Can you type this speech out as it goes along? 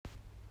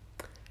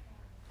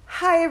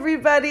Hi,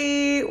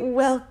 everybody.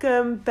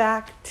 Welcome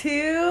back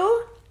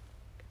to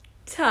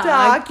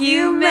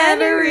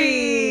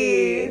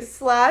Documentary /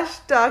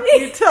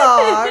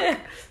 docu-talk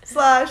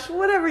 /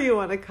 whatever you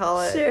want to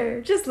call it.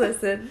 Sure, just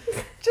listen.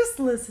 Just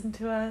listen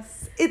to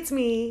us. It's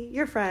me,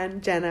 your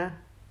friend, Jenna.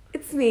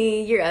 It's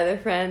me, your other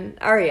friend,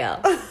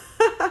 Ariel.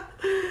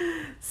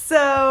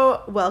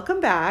 So, welcome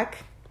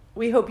back.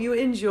 We hope you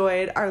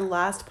enjoyed our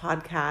last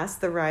podcast,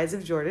 The Rise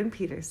of Jordan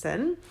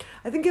Peterson.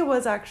 I think it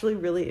was actually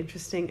really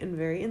interesting and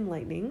very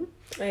enlightening.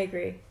 I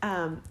agree.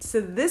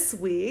 So this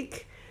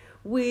week,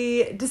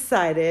 we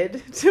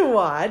decided to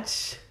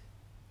watch...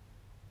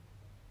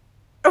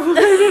 I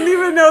don't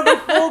even know the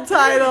full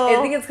title.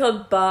 I think it's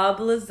called Bob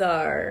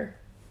Lazar.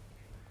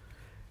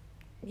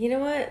 You know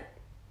what?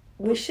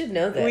 We should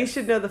know this. We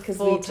should know the full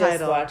title. Because we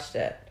just watched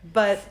it.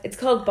 But it's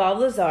called Bob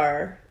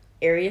Lazar,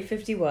 Area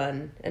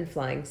 51, and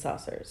Flying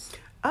Saucers.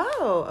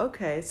 Oh,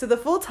 okay. So the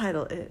full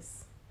title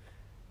is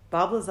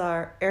Bob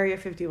Lazar, Area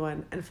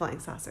 51, and Flying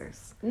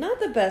Saucers. Not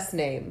the best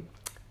name,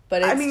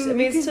 but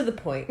it's to the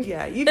point.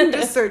 Yeah, you can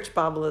just search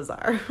Bob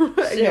Lazar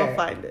and you'll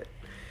find it.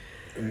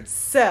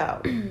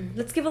 So,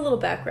 let's give a little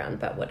background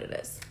about what it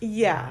is.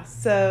 Yeah,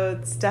 so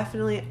it's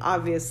definitely,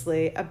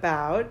 obviously,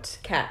 about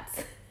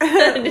cats.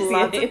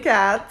 Lots of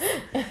cats,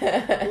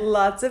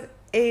 lots of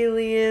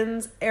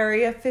aliens,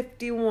 Area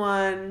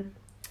 51,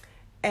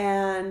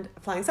 and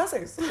flying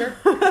saucers. Sure.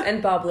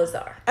 And Bob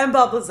Lazar. And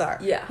Bob Lazar.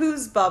 Yeah.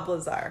 Who's Bob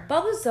Lazar?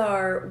 Bob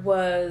Lazar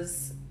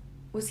was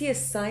he a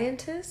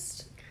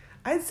scientist?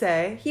 I'd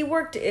say. He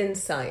worked in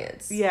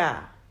science.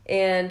 Yeah.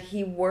 And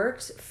he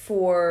worked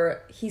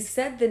for, he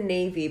said the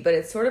Navy, but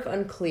it's sort of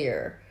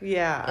unclear.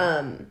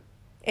 Yeah.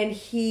 And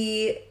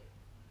he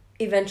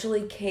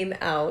eventually came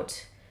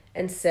out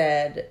and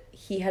said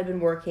he had been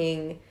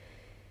working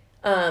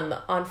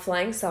on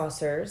flying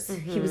saucers.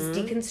 Mm-hmm. He was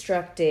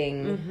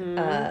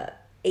deconstructing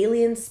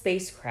alien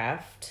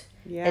spacecraft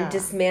and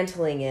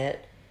dismantling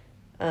it.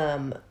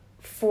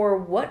 For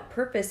what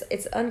purpose?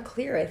 It's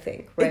unclear, I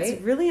think, right? It's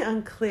really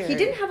unclear. He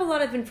didn't have a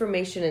lot of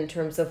information in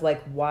terms of,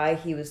 like, why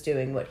he was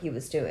doing what he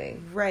was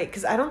doing. Right,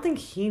 because I don't think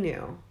he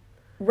knew.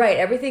 Right,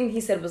 everything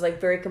he said was,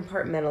 like, very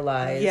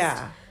compartmentalized.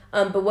 Yeah.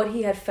 But what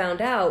he had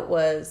found out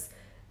was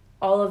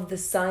all of the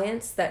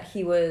science that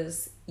he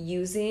was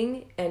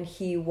using and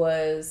he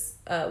was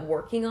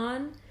working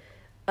on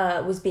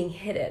was being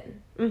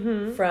hidden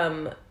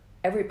from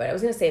everybody. I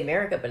was going to say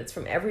America, but it's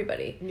from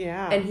everybody.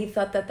 Yeah. And he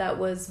thought that that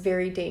was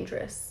very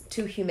dangerous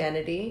to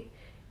humanity.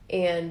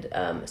 And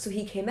so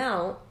he came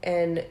out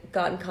and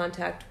got in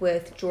contact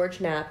with George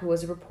Knapp, who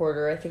was a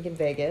reporter, I think, in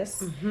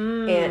Vegas,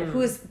 and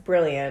who is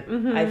brilliant,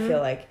 I feel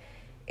like.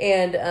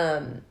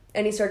 And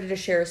he started to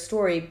share a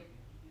story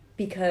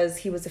because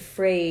he was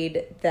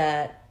afraid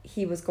that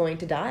he was going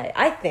to die.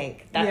 I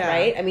think that,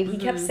 right? I mean, he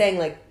kept saying,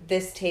 like,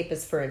 this tape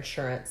is for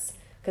insurance.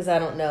 Because I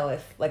don't know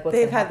if, like, what's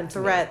going to happen to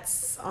me. They've had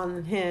threats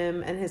on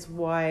him and his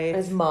wife.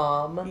 His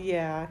mom.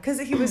 Yeah, because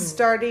he was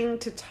starting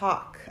to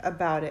talk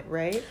about it,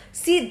 right?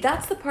 See,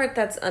 that's the part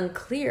that's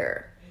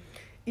unclear.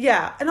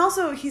 Yeah, and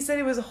also he said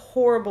it was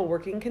horrible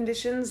working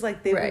conditions.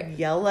 Like, they would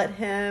yell at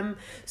him.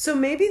 So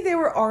maybe they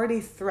were already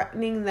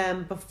threatening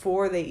them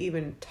before they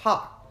even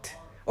talked.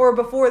 Or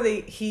before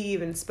he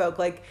even spoke.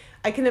 Like,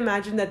 I can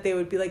imagine that they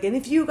would be like, and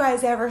if you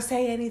guys ever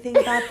say anything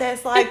about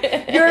this, like,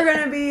 you're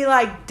going to be,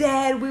 like,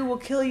 dead. We will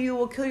kill you.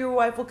 We'll kill your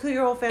wife. We'll kill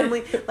your whole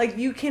family. Like,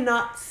 you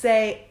cannot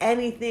say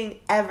anything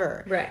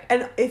ever. Right.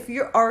 And if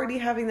you're already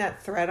having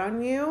that threat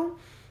on you,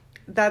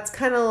 that's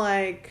kind of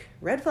like,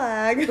 red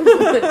flag.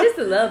 Just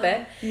a little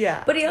bit.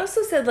 Yeah. But he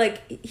also said,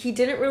 like, he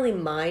didn't really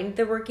mind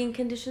the working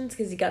conditions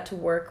because he got to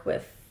work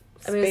with,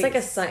 I mean, it's like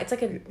a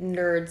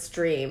nerd's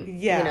dream.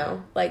 Yeah. You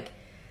know? Like,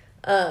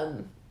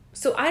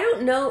 so I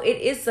don't know.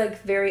 It is,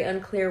 like, very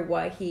unclear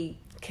why he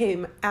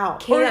came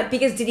out.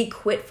 Because did he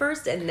quit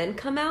first and then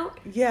come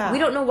out? Yeah. We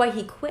don't know why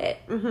he quit.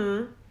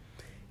 Mm-hmm.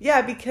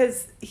 Yeah,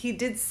 because he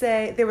did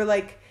say, they were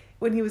like,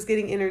 when he was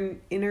getting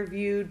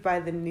interviewed by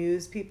the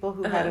news people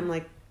who had him,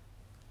 like,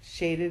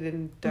 shaded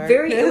in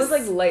darkness. It was,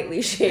 like,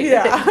 lightly shaded.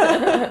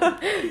 Yeah.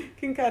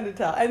 Can kind of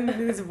tell. And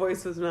his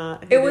voice was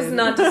not hidden. It was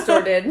not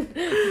distorted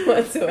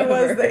whatsoever. It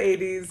was the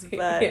 80s,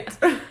 but... Yeah.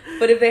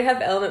 But if they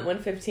have Element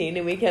 115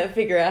 and we can't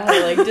figure out how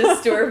to, like,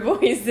 distort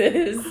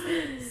voices...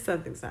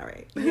 Something's not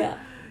right. Yeah.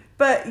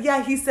 But,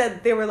 yeah, he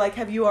said, they were like,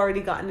 have you already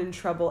gotten in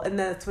trouble? And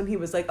that's when he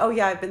was like, oh,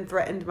 yeah, I've been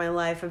threatened my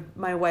life.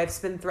 My wife's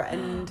been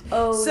threatened.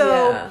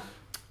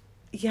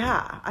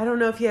 Yeah, I don't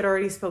know if he had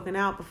already spoken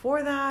out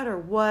before that or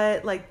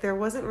what. Like, there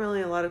wasn't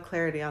really a lot of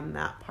clarity on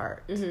that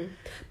part. Mm-hmm.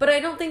 But I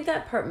don't think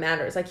that part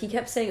matters. Like, he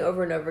kept saying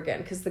over and over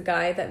again, because the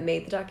guy that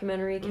made the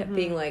documentary kept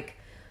being like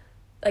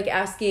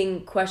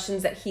asking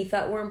questions that he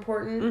thought were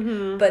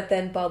important. But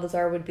then Bob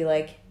Lazar would be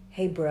like,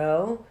 hey,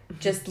 bro,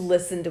 just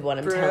listen to what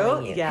I'm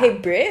telling you. Yeah. Hey,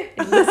 bro,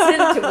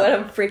 listen to what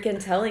I'm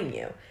freaking telling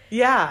you.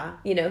 Yeah.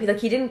 You know,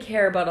 he didn't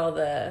care about all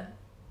the...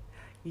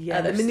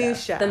 other the minutia.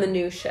 stuff. The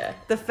minutia.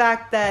 The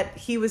fact that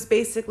he was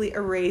basically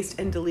erased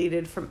and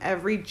deleted from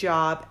every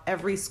job,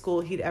 every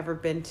school he'd ever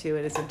been to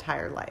in his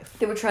entire life.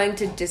 They were trying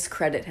to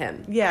discredit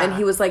him. Yeah. And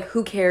he was like,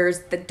 who cares?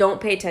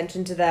 Don't pay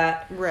attention to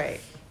that. Right.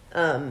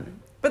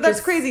 But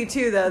that's crazy,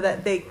 too, though,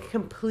 that they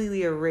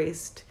completely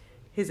erased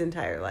his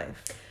entire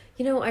life.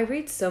 You know, I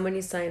read so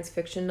many science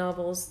fiction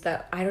novels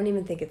that I don't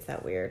even think it's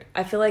that weird.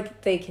 I feel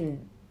like they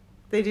can...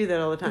 They do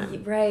that all the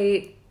time.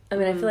 Right. I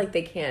mean, I feel like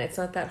they can. It's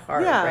not that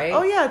hard, right?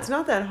 Oh, yeah, it's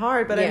not that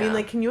hard. But I mean,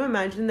 like, can you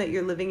imagine that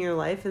you're living your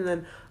life and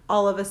then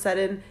all of a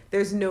sudden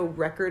there's no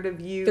record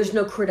of you? There's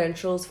no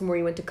credentials from where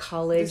you went to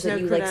college. There's that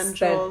you, like,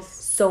 spent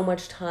so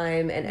much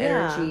time and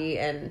energy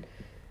and...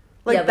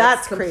 Like,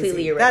 that's completely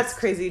crazy. Erased. That's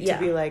crazy to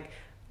be like,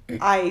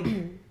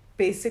 I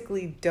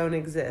basically don't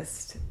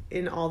exist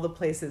in all the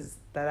places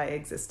that I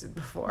existed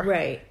before.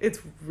 Right. It's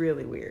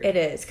really weird. It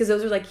is. Because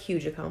those are, like,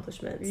 huge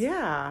accomplishments.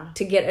 Yeah.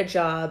 To get a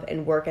job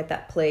and work at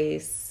that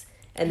place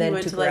and then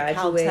to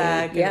graduate. Like,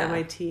 Caltech and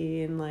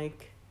MIT and,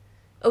 like...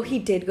 Oh, he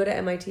did go to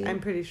MIT? I'm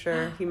pretty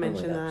sure he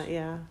mentioned that,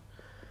 yeah.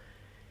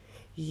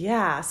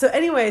 Yeah. So,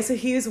 anyway, so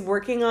he was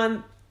working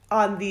on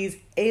these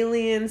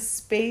alien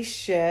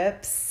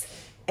spaceships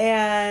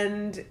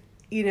and...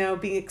 you know,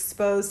 being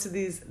exposed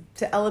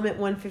to element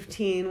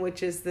 115,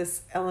 which is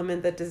this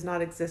element that does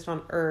not exist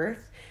on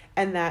Earth,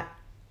 and that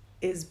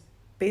is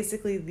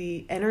basically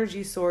the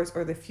energy source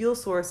or the fuel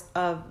source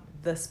of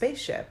the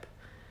spaceship.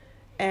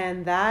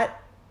 And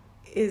that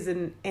is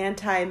an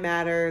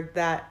antimatter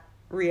that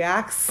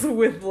reacts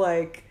with,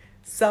 like,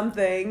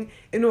 something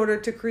in order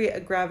to create a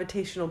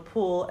gravitational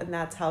pull, and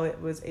that's how it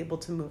was able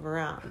to move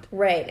around.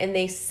 Right, and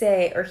they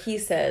say, or he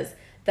says,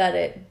 that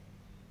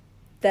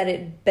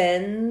it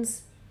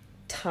bends...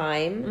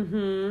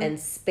 time and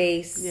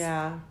space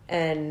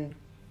and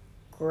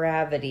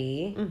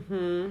gravity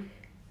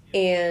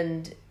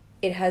and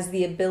it has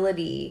the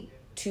ability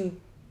to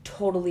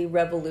totally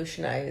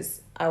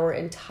revolutionize our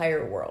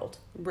entire world,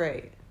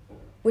 right?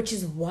 Which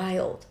is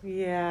wild.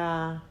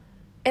 Yeah.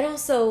 And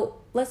also,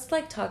 let's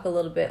like talk a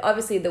little bit,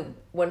 obviously the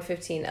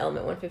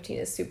element 115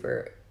 is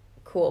super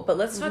cool, but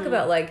let's talk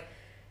about like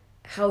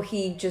how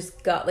he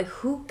just got, like,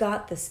 who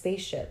got the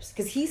spaceships?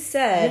 Because he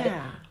said,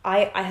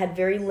 I had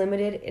very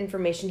limited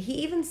information. He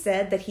even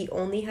said that he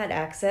only had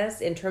access,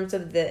 in terms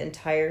of the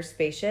entire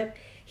spaceship,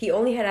 he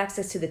only had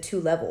access to the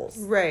 2 levels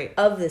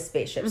of the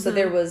spaceship. So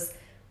there was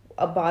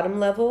a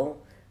bottom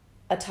level,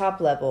 a top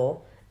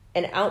level,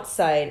 an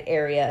outside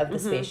area of the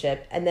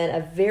spaceship, and then a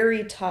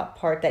very top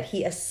part that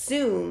he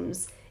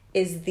assumes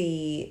is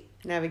the...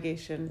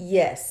 navigation.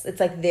 Yes, it's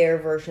like their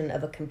version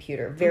of a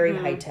computer. Very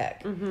high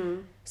tech.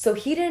 So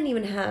he didn't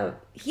even have...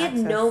 He had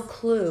no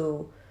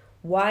clue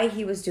why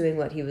he was doing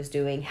what he was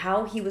doing,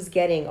 how he was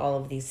getting all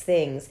of these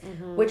things,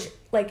 which,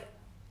 like,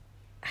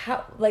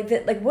 how... Like,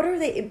 what are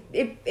they...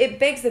 It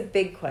begs the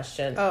big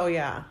question. Oh,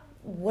 yeah.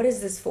 What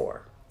is this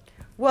for?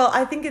 Well,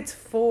 I think it's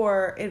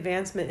for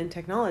advancement in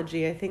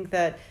technology. I think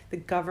that the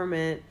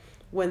government,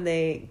 when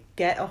they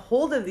get a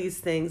hold of these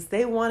things,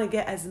 they want to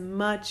get as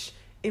much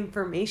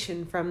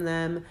information from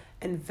them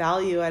and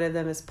value out of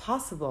them as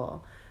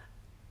possible.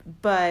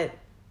 But...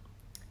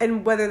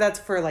 and whether that's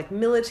for, like,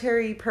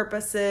 military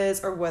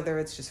purposes or whether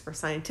it's just for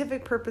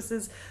scientific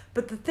purposes.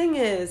 But the thing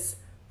is,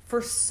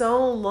 for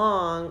so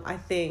long, I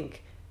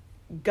think,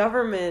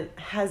 government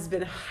has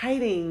been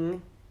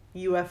hiding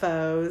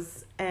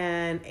UFOs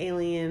and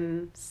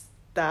alien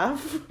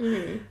stuff.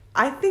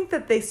 I think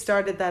that they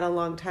started that a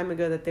long time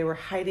ago, that they were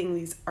hiding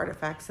these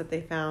artifacts that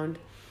they found.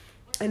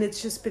 And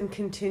it's just been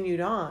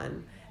continued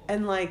on.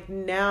 And, like,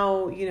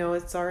 now, you know,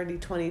 it's already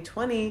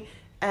 2020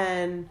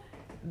 and...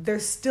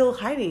 they're still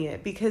hiding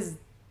it because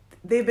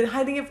they've been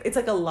hiding it. It's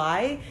like a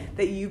lie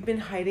that you've been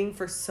hiding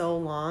for so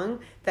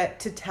long that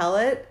to tell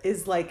it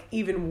is like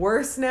even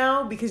worse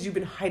now because you've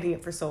been hiding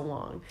it for so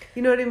long.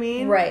 You know what I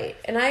mean? Right.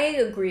 And I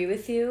agree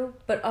with you,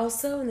 but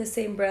also in the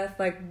same breath,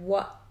 like,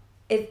 what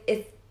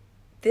if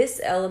this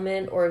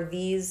element or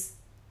these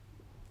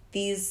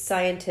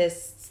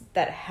scientists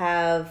that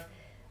have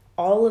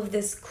all of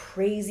this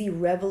crazy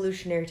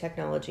revolutionary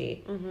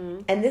technology.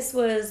 And this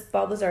was,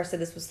 Bob Lazar said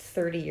this was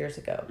 30 years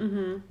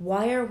ago.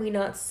 Why are we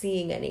not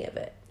seeing any of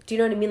it? Do you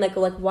know what I mean? Like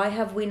why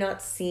have we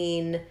not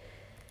seen...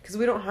 Because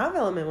we don't have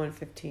element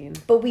 115.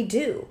 But we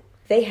do.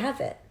 They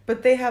have it.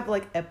 But they have,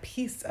 like, a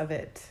piece of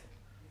it.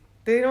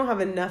 They don't have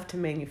enough to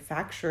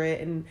manufacture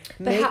it and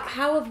But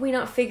how have we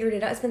not figured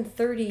it out? It's been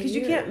 30 years. Because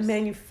you can't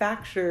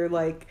manufacture,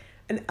 like,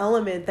 an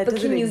element that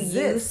doesn't exist. But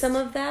can you use some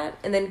of that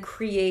and then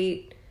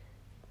create...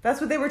 That's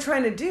what they were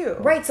trying to do.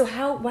 Right, so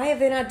why have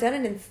they not done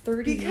it in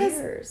 30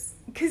 years?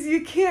 Because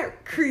you can't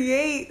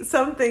create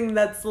something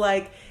that's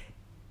like,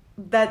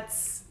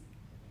 it's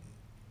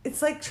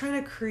like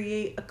trying to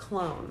create a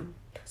clone.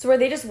 So are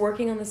they just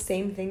working on the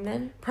same thing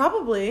then?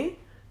 Probably.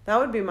 That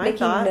would be my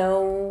thought.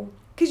 No.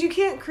 Because you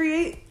can't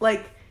create,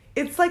 like,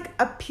 it's like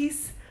a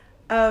piece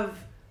of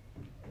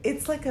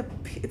it's like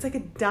a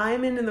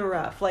diamond in the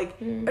rough.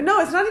 Like, no,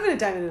 it's not even a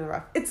diamond in the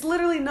rough. It's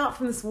literally not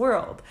from this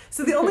world.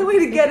 So the only way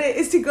to get it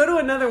is to go to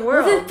another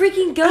world. Well, then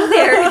freaking go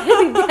there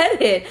and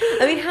get it.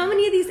 I mean, how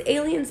many of these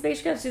alien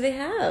spacecrafts do they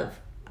have?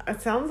 It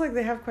sounds like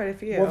they have quite a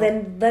few. Well,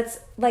 then let's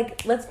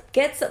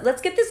get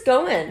this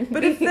going.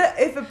 But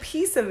if a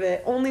piece of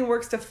it only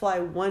works to fly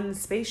one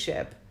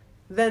spaceship,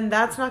 then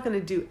that's not going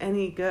to do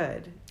any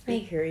good. I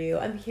hear you.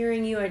 I'm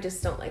hearing you. I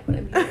just don't like what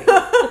I'm hearing.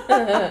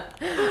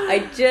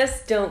 I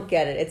just don't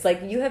get it. It's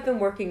like you have been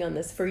working on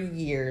this for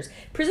years,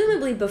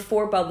 presumably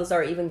before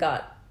Balthazar even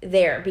got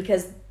there,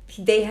 because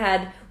they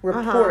had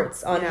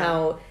reports on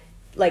how,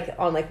 like,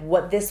 on like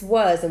what this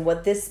was and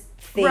what this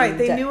thing. Right,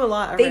 they knew a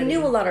lot already. They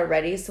knew a lot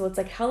already. So it's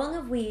like, how long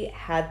have we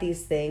had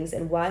these things,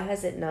 and why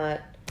has it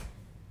not?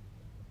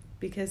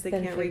 Because they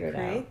can't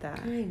recreate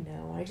that. I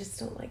know. I just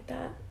don't like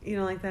that. You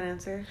don't like that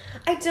answer?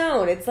 I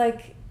don't. It's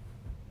like,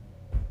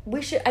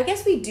 we should. I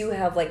guess we do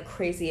have like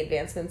crazy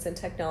advancements in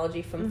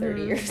technology from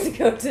 30 years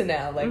ago to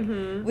now. Like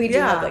we do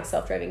have like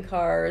self-driving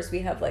cars. We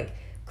have like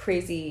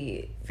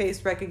crazy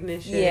face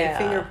recognition,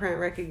 fingerprint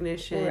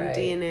recognition,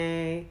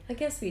 DNA. I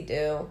guess we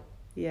do.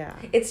 Yeah.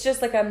 It's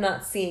just like I'm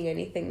not seeing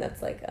anything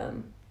that's like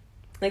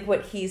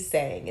what he's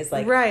saying is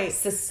like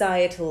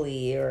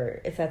societally,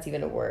 or if that's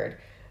even a word,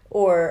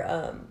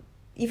 or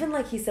even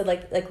like he said,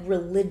 like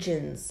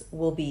religions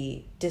will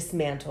be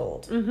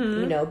dismantled,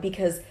 you know,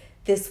 because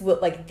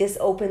this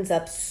opens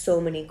up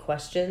so many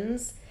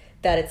questions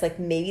that it's like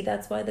maybe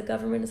that's why the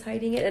government is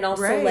hiding it. And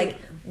also like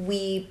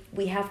we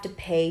have to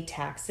pay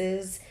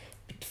taxes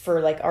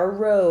for like our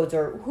roads,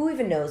 or who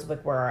even knows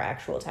where our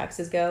actual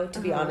taxes go, to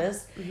be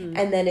honest.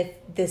 And then if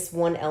this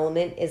one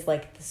element is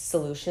like the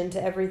solution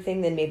to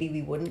everything, then maybe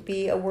we wouldn't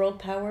be a world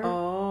power.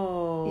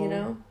 Oh, you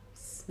know?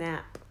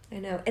 Snap. I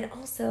know. And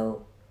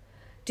also,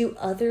 do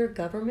other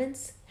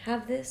governments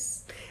have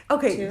this?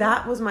 Okay, too?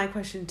 That was my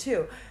question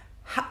too.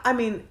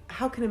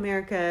 How can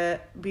America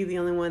be the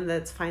only one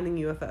that's finding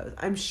UFOs?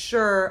 I'm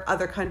sure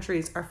other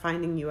countries are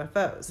finding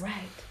UFOs.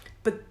 Right.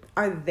 But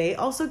are they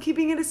also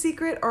keeping it a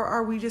secret, or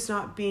are we just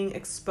not being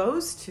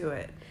exposed to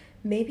it?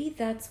 Maybe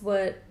that's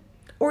what...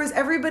 Or is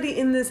everybody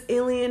in this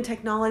alien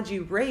technology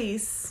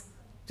race,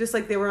 just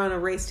like they were on a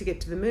race to get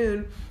to the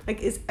moon,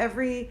 like is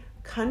every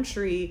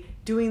country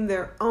doing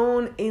their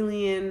own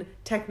alien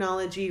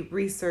technology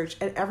research,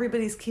 and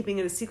everybody's keeping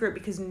it a secret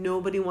because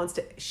nobody wants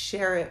to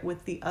share it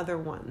with the other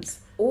ones?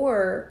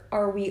 Or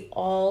are we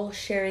all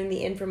sharing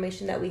the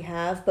information that we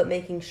have, but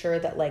making sure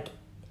that like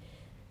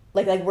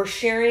we're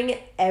sharing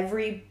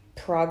every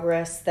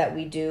progress that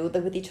we do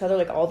with each other,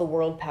 like all the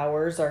world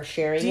powers are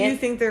sharing it. Do you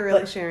think they're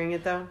really sharing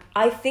it though?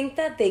 I think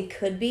that they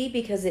could be,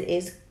 because it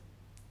is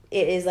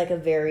like a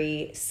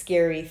very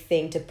scary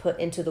thing to put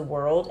into the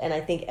world, and I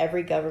think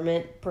every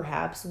government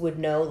perhaps would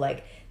know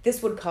like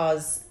this would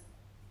cause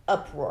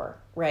uproar,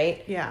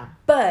 right? Yeah.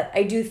 But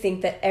I do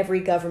think that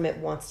every government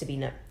wants to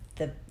be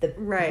the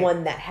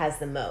one that has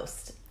the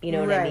most. You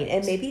know what I mean?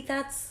 And maybe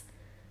that's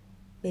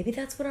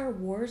what our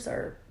wars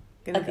are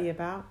gonna be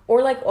about,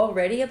 or like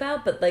already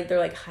about, but like they're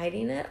like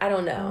hiding it. I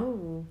don't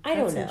know. Oh, I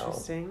don't know.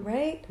 Interesting,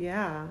 right?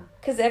 Yeah,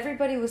 because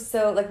everybody was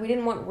so like, we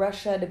didn't want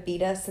Russia to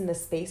beat us in the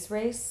space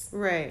race,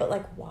 right? But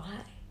like,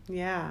 why?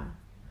 Yeah.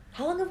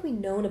 How long have we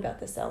known about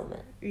this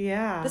element?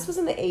 Yeah, this was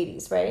in the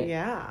 80s, right?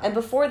 Yeah. And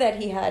before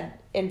that, he had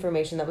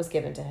information that was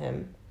given to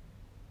him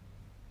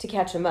to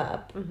catch him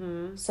up.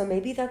 So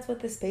maybe that's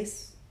what the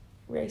space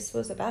race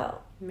was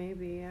about.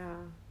 Maybe, yeah.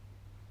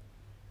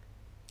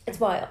 It's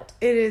wild.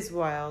 It is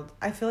wild.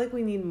 I feel like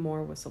we need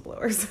more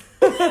whistleblowers.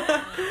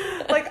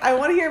 Like, I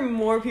want to hear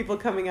more people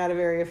coming out of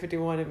Area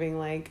 51 and being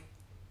like,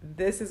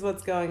 this is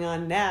what's going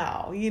on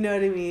now. You know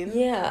what I mean?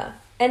 Yeah.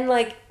 And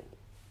like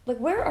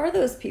where are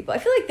those people? I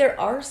feel like there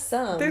are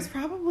some. There's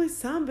probably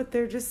some, but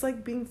they're just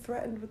like being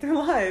threatened with their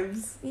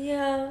lives.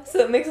 Yeah. So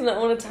it makes them not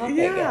want to talk, I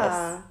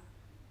guess.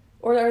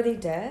 Or are they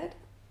dead?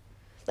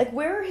 Like,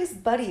 where are his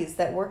buddies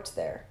that worked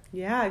there?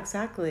 Yeah,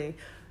 exactly.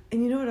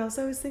 And you know what else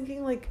I was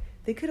thinking? Like,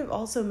 they could have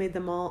also made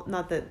them all,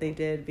 not that they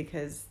did,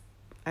 because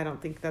I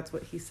don't think that's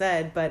what he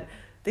said, but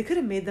they could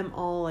have made them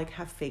all like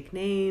have fake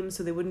names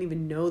so they wouldn't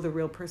even know the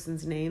real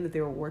person's name that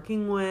they were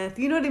working with.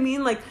 You know what I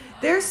mean? Like,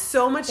 there's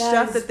so much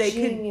stuff that they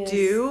could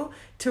do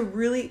to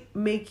really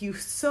make you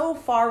so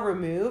far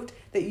removed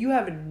that you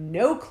have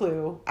no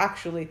clue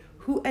actually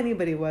who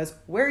anybody was,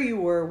 where you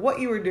were,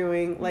 what you were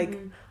doing, like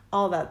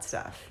all that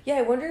stuff. Yeah,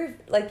 I wonder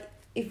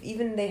if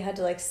even they had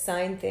to like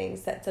sign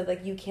things that said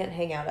like you can't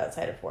hang out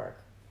outside of work.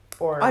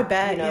 Or, I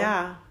bet,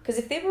 yeah. Because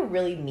if they were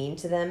really mean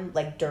to them,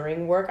 like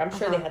during work, I'm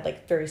sure they had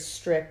like very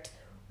strict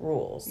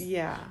rules.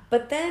 Yeah.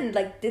 But then,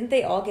 like, didn't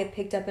they all get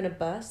picked up in a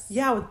bus?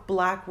 Yeah, with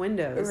black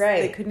windows.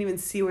 Right. They couldn't even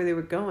see where they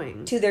were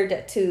going. To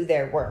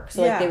their work.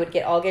 So like they would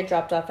all get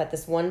dropped off at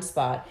this one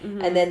spot,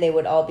 and then they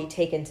would all be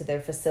taken to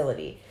their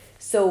facility.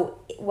 So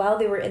while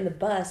they were in the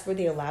bus, were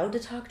they allowed to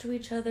talk to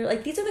each other?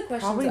 Like, these are the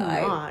questions Probably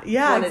I not.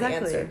 wanted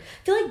answered.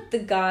 I feel like the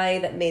guy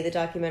that made the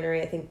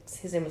documentary, I think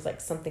his name was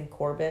like something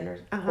Corbin or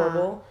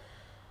Corbel.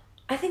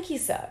 I think he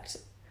sucked.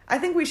 I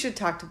think we should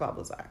talk to Bob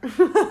Lazar.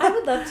 I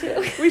would love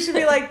to. We should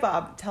be like,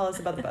 Bob, tell us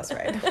about the bus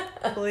ride.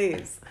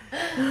 Please.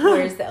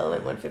 Where's the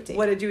Element 115?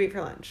 What did you eat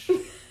for lunch?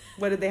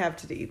 What did they have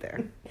to eat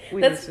there?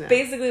 That's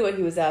basically what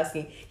he was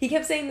asking. He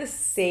kept saying the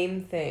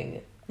same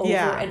thing over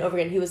and over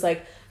again. He was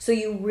like, so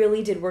you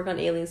really did work on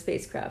alien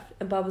spacecraft?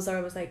 And Bob Lazar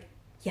was like,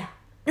 yeah.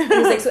 And he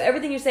was like, so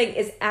everything you're saying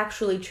is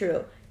actually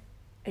true?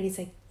 And he's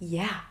like,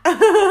 yeah.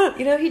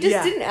 You know, he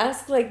just didn't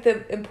ask, like,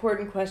 the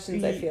important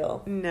questions, I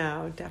feel.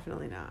 No,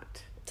 definitely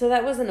not. So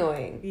that was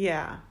annoying.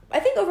 Yeah. I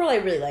think overall I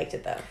really liked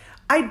it, though.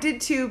 I did,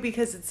 too,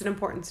 because it's an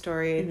important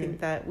story. I think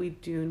that we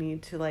do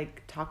need to,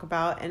 like, talk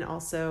about and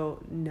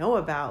also know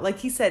about. Like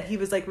he said, he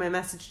was like, my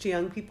message to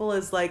young people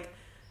is, like,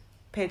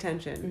 pay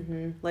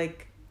attention.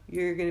 Like,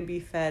 you're going to be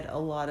fed a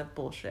lot of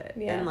bullshit.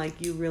 Yeah. And,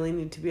 like, you really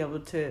need to be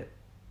able to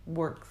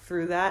work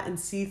through that and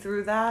see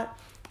through that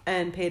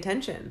and pay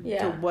attention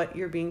to what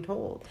you're being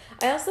told.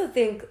 I also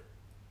think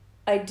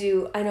I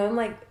know I'm,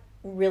 like,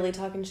 really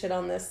talking shit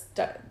on this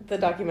the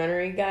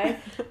documentary guy,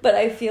 but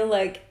I feel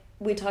like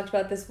we talked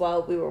about this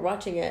while we were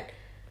watching it.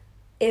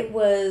 It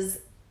was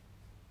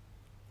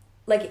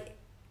like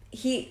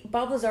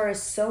Bob Lazar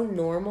is so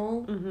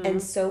normal and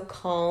so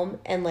calm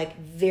and like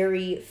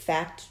very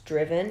fact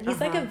driven. He's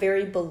like a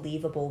very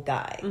believable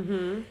guy.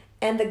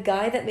 And the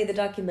guy that made the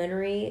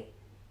documentary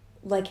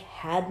like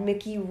had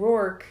Mickey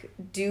Rourke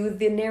do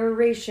the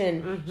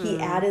narration. He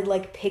added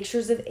like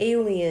pictures of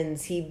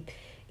aliens.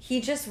 He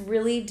just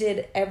really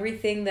did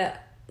everything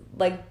that,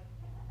 like,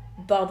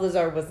 Bob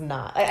Lazar was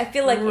not. I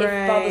feel like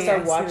if Bob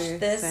Lazar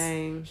watched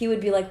this, he would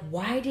be like,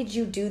 why did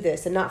you do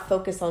this? And not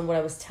focus on what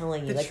I was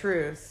telling you. The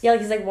truth. Yeah, like,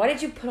 he's like, why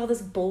did you put all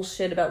this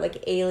bullshit about,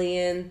 like,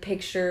 alien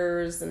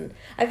pictures? And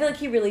I feel like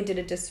he really did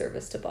a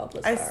disservice to Bob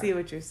Lazar. I see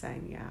what you're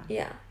saying, yeah.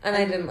 Yeah, and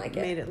I didn't like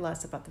it. Made it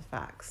less about the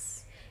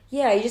facts.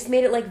 Yeah, he just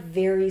made it, like,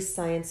 very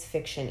science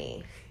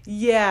fiction-y.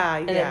 Yeah,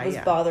 and it was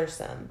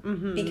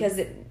bothersome because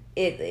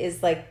it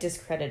is like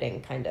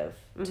discrediting kind of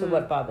to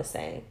what Bob is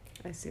saying.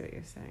 I see what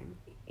you're saying.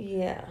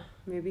 Yeah.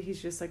 Maybe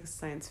he's just like a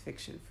science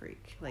fiction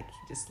freak. Like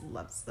he just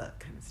loves that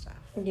kind of stuff.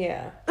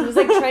 Yeah. He was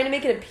like trying to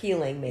make it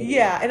appealing maybe.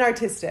 Yeah, and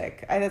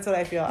artistic. That's what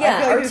I feel. Yeah,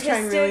 I feel like artistic,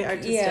 he was trying really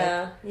artistic.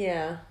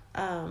 Yeah.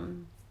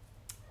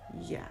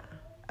 Yeah.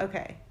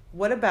 Okay.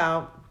 What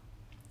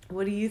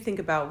do you think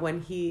about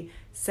when he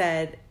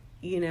said,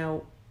 you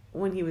know,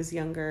 when he was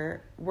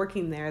younger,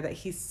 working there, that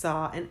he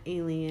saw an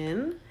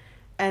alien,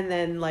 and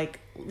then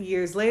like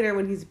years later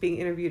when he's being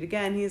interviewed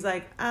again, he's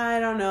like, I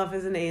don't know if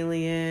it's an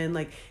alien,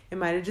 like it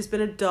might have just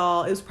been a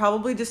doll, it was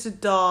probably just a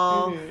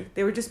doll,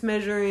 they were just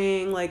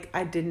measuring, like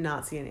I did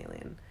not see an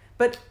alien.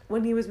 But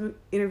when he was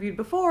interviewed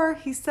before,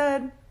 he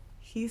said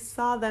he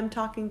saw them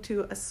talking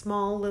to a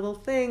small little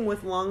thing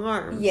with long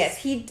arms.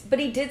 Yes, but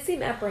he did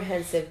seem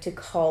apprehensive to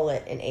call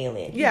it an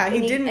alien. He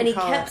didn't, and he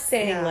kept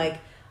saying like,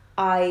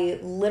 I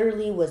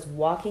literally was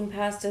walking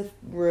past a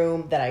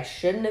room that I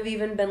shouldn't have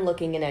even been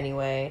looking in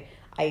anyway.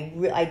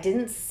 I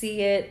didn't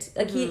see it.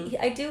 Like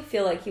I do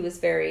feel like he was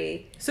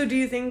very. So do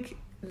you think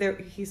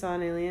he saw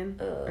an alien,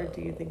 or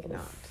do you think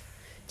not?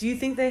 Do you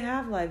think they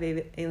have live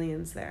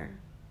aliens there?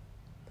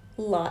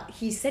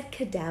 He said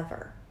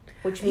cadaver.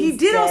 Which means he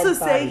did also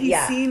say he's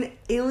seen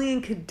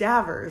alien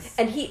cadavers,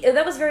 and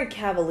that was very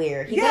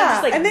cavalier. He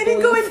just, like, and they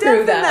didn't go in depth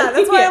in that.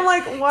 That's why I'm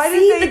like, why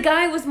did they? The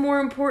guy was more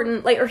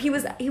important, like, or he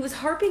was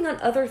harping on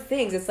other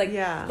things. It's like,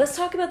 let's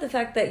talk about the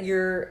fact that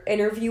your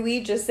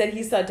interviewee just said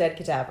he saw dead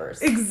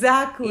cadavers.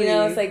 Exactly. You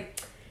know, it's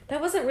like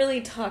that wasn't really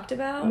talked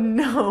about.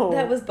 No,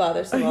 that was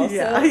bothersome. Also,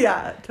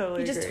 yeah, totally.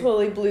 He just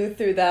totally blew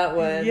through that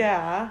one.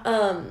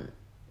 Yeah.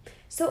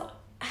 So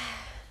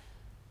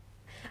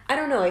I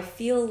don't know. I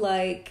feel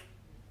like.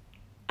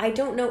 I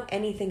don't know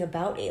anything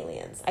about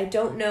aliens. I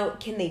don't know,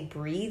 can they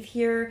breathe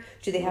here?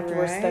 Do they have to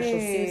wear special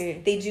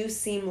suits? They do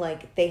seem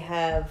like they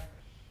have,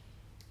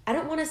 I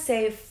don't want to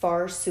say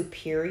far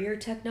superior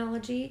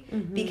technology,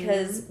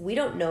 because we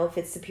don't know if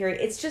it's superior.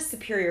 It's just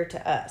superior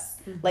to us.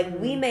 Like,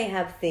 we may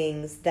have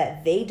things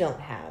that they don't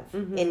have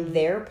in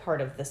their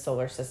part of the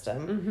solar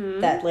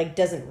system that, like,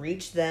 doesn't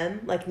reach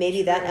them. Like,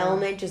 maybe that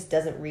element just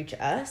doesn't reach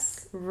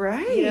us.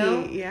 Right. You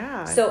know?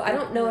 Yeah. So I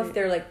don't know if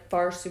they're, like,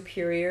 far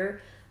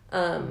superior.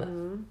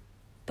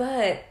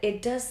 But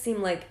it does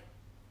seem like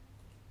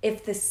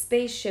if the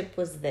spaceship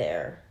was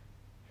there,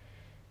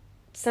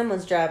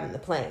 someone's driving the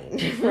plane,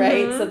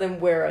 right? So then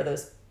where are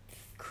those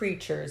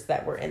creatures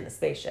that were in the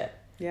spaceship?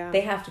 Yeah.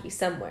 They have to be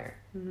somewhere,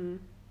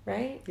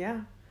 right?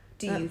 Yeah.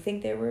 Do you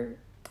think they were?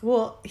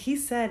 Well, he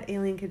said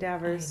alien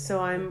cadavers,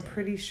 so I'm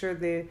pretty sure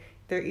they're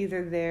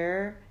either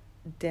there,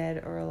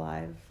 dead, or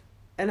alive.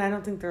 And I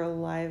don't think they're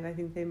alive. I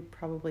think they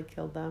probably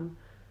killed them.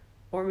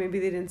 Or maybe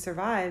they didn't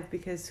survive,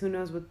 because who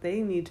knows what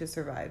they need to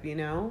survive, you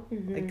know?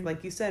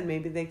 Like you said,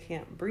 maybe they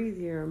can't breathe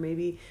here, or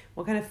maybe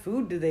what kind of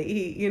food do they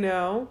eat, you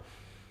know?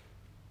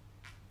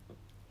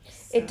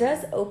 So. It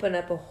does open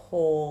up a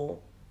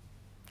whole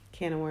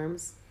can of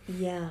worms.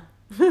 Yeah.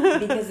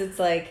 Because it's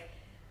like,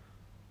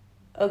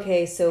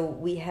 okay, so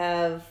we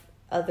have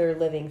other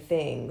living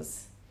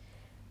things,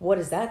 what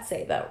does that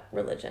say about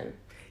religion?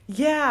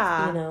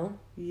 Yeah. You know?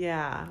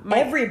 Yeah.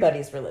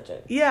 Everybody's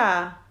religion.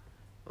 Yeah.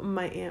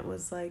 My aunt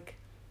was like,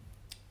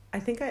 I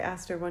think I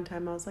asked her one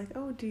time, I was like,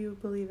 oh, do you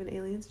believe in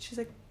aliens? She's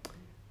like,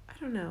 I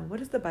don't know. What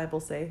does the Bible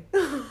say?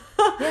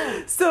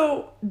 Yeah.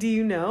 So, do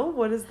you know?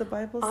 What does the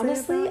Bible say?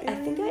 Honestly, about I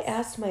think I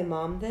asked my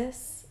mom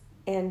this,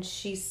 and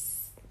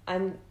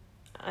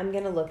I'm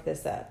going to look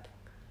this up.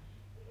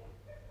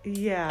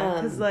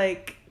 Yeah, because,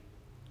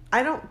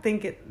 I don't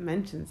think it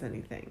mentions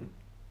anything,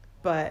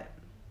 but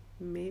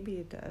maybe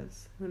it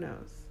does. Who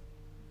knows?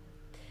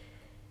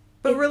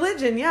 But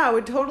religion,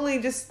 would totally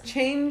just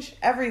change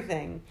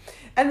everything.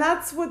 And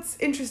that's what's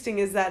interesting,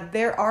 is that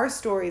there are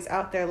stories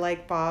out there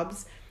like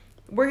Bob's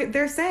where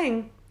they're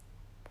saying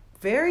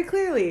very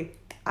clearly,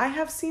 I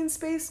have seen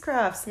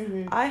spacecrafts.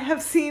 Mm-hmm. I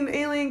have seen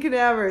alien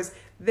cadavers.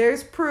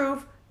 There's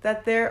proof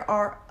that there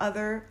are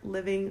other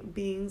living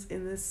beings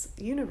in this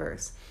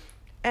universe.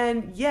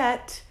 And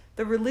yet,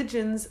 the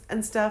religions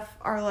and stuff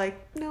are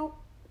like, no,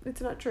 it's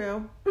not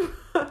true. You know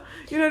what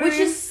I mean? Which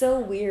is so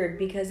weird,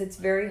 because it's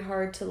very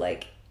hard to,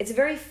 it's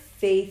very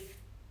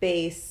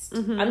faith-based.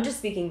 Mm-hmm. I'm just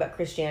speaking about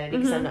Christianity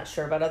because I'm not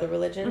sure about other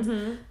religions.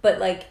 Mm-hmm.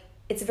 But,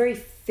 it's a very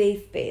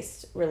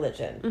faith-based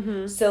religion.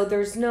 Mm-hmm. So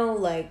there's no,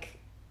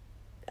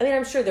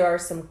 I'm sure there are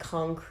some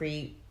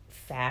concrete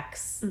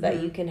facts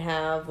that you can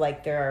have.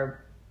 There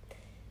are,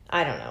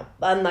 I don't know.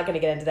 I'm not going to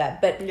get into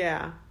that. But,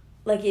 yeah.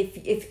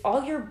 If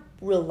all you're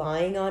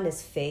relying on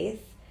is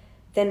faith,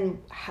 then,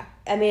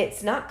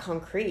 it's not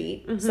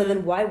concrete. Mm-hmm. So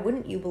then why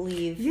wouldn't you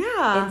believe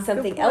in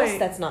something else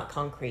that's not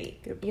concrete?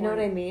 You know what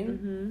I mean?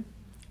 Mm-hmm.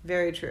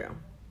 Very true.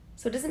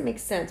 So it doesn't make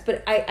sense.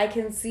 But I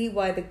can see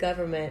why the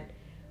government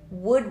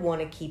would want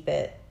to keep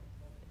it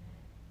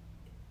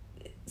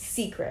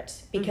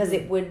secret, because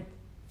it would,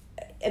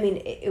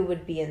 it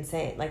would be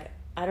insane.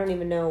 I don't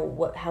even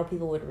know how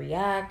people would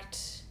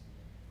react.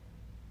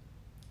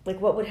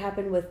 What would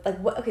happen with,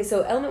 okay,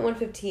 so Element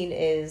 115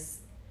 is,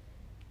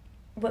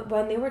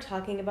 when they were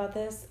talking about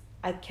this,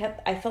 I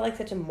felt like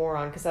such a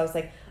moron, because I was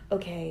like,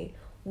 okay,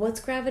 what's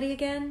gravity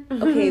again?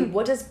 Mm-hmm. Okay,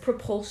 what does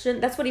propulsion,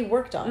 that's what he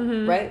worked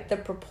on, right? The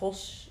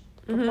propulsion.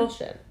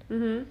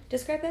 Mm-hmm.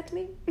 Describe that to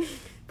me.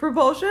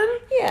 Propulsion?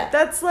 Yeah.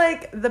 That's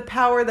the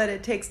power that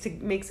it takes to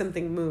make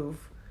something move.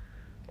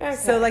 Okay.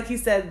 So like you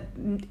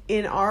said,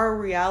 in our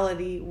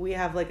reality, we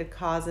have a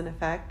cause and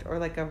effect, or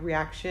a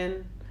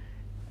reaction.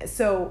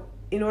 So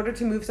in order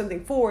to move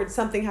something forward,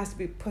 something has to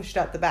be pushed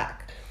out the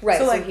back. Right,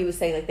 so he was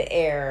saying the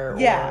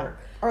air.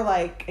 Or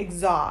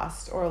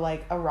exhaust, or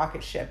a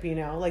rocket ship,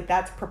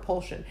 that's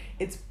propulsion.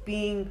 It's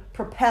being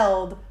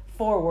propelled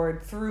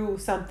forward through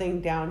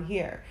something down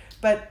here.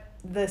 But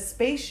the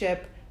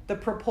spaceship, the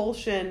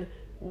propulsion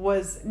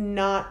was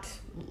not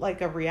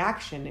a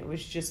reaction. It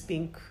was just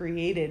being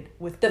created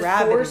with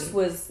gravity. The force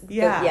was,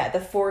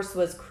 the force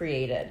was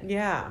created.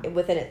 Yeah.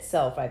 Within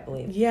itself, I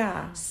believe.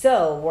 Yeah.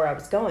 So where I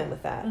was going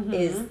with that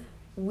is,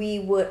 we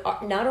would,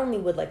 not only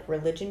would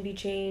religion be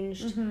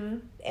changed,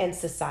 and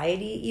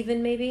society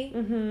even maybe,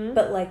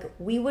 but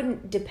we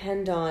wouldn't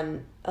depend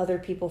on other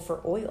people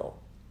for oil,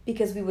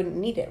 because we wouldn't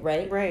need it,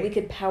 right? Right. We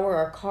could power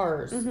our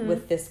cars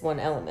with this one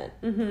element.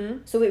 Mm-hmm.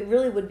 So it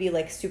really would be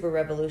super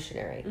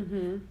revolutionary.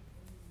 Mm-hmm.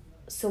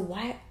 So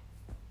why?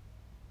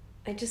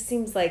 It just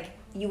seems like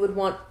you would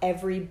want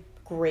every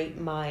great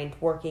mind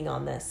working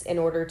on this in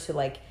order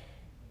to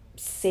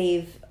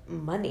save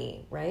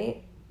money,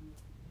 right?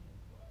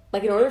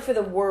 In order for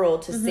the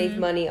world to save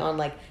money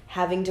on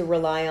having to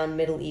rely on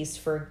Middle East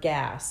for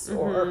gas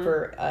or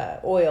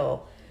for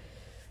oil,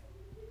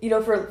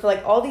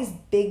 for all these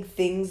big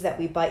things that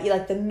we buy,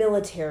 the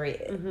military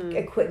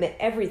equipment,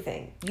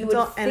 everything. It's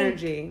all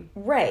energy.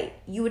 Right.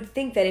 You would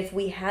think that if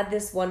we had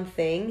this one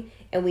thing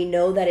and we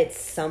know that it's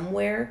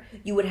somewhere,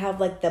 you would have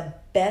the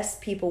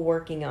best people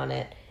working on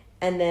it,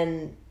 and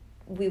then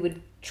we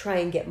would try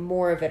and get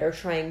more of it or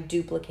try and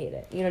duplicate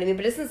it. You know what I mean?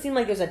 But it doesn't seem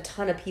like there's a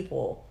ton of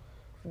people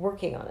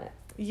working on it.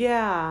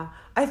 Yeah.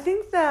 I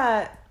think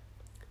that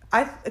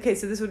okay,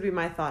 so this would be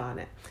my thought on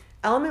it.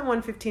 Element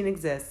 115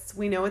 exists.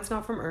 We know it's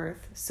not from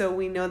Earth, so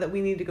we know that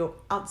we need to go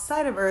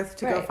outside of Earth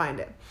to go find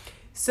it.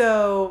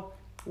 So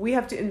we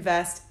have to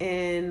invest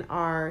in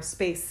our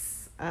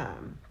space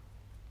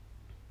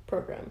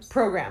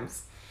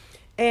programs.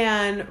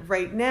 And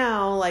right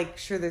now,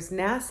 sure, there's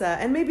NASA,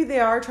 and maybe they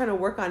are trying to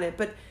work on it,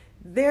 but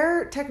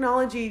their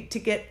technology to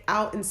get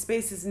out in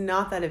space is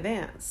not that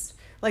advanced.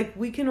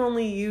 We can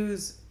only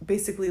use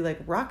basically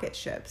rocket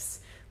ships.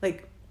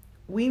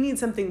 We need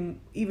something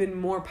even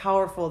more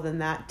powerful than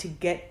that to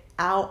get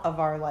out of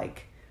our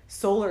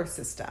solar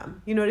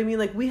system. You know what I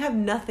mean? We have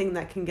nothing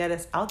that can get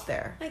us out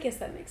there. I guess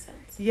that makes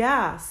sense.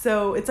 Yeah.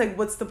 So it's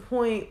what's the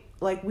point?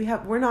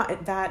 We're not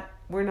at that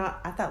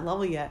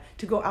level yet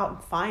to go out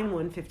and find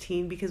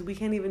 115, because we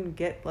can't even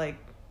get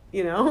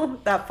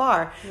that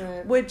far.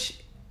 Right. Which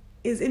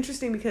is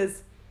interesting,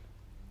 because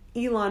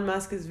Elon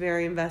Musk is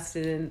very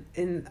invested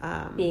in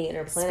being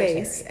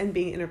interplanetary. Space and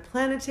being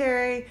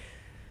interplanetary.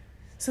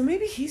 So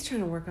maybe he's trying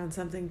to work on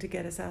something to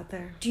get us out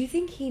there. Do you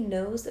think he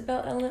knows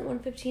about Element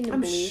 115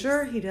 and believes? I'm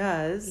sure he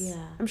does.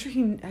 Yeah. I'm sure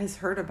he has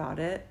heard about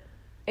it.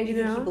 And do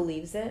you think he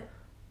believes it?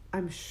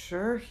 I'm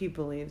sure he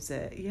believes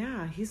it.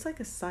 Yeah, he's like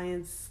a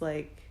science,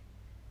 like,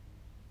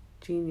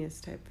 genius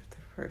type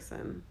of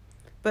person.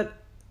 But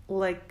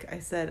like I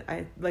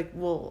said,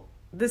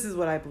 this is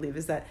what I believe,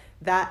 is that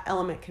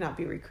element cannot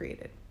be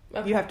recreated.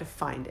 Okay. You have to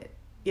find it.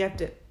 You have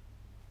to,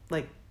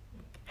 like,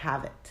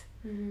 have it.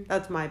 Mm-hmm.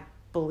 That's my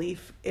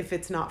belief. If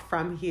it's not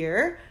from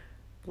here,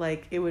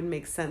 like, it would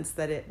make sense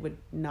that it would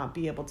not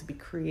be able to be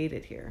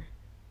created here.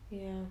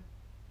 Yeah.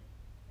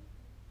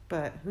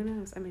 But who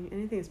knows? I mean,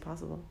 anything is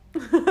possible.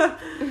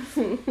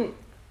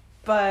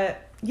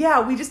 But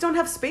yeah, we just don't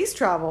have space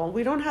travel.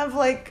 We don't have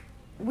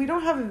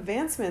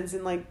advancements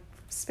in, like,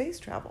 space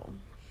travel.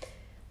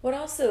 What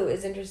also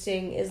is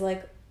interesting is,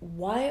 like,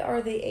 why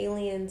are the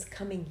aliens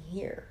coming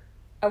here?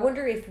 I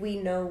wonder if we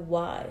know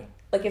why.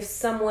 Like, if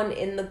someone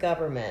in the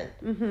government,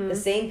 mm-hmm. the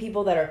same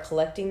people that are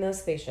collecting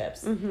those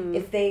spaceships, mm-hmm.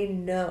 if they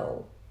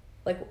know,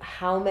 like,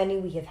 how many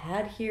we have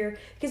had here.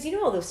 Because you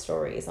know all those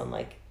stories on,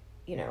 like,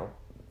 you know,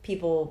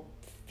 people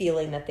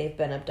feeling that they've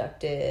been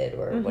abducted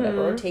or mm-hmm.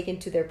 whatever, or taken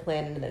to their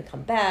planet and then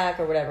come back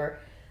or whatever.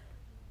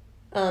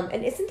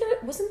 And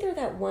wasn't there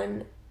that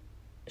one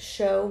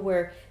show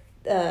where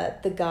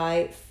the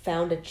guy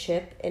found a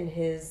chip in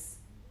his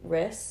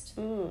wrist?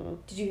 Mm.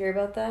 Did you hear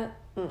about that?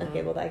 Mm-mm.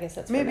 Okay, well, I guess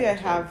that's maybe I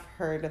have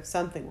heard of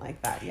something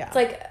like that. Yeah, it's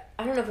like,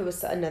 I don't know if it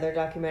was another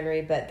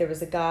documentary, but there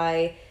was a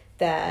guy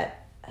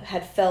that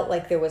had felt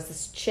like there was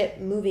this chip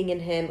moving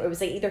in him, or it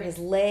was like either his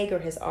leg or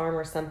his arm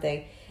or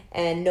something,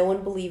 and no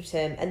one believed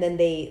him. And then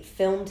they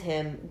filmed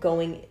him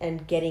going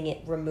and getting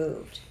it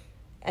removed.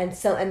 And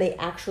they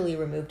actually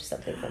removed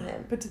something from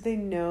him. But did they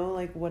know,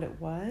 like, what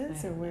it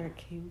was or where it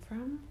came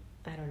from?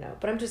 I don't know.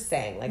 But I'm just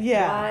saying, like,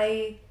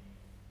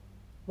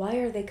 why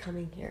are they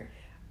coming here?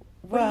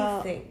 What do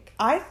you think?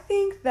 I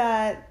think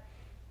that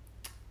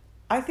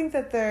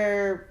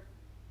they're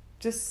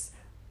just,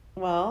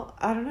 well,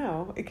 I don't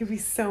know. It could be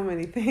so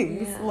many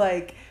things. Yeah.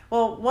 Like,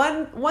 well,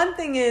 one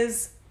thing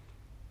is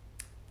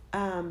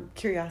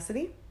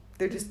curiosity.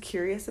 They're just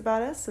curious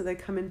about us, so they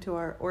come into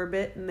our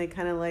orbit and they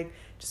kind of, like,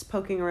 just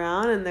poking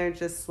around, and they're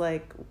just,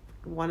 like,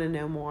 want to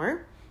know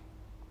more.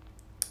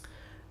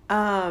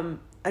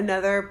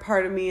 Another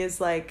part of me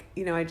is, like,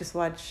 you know, I just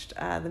watched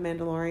The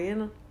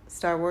Mandalorian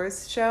Star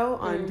Wars show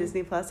on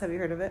Disney Plus. Have you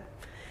heard of it?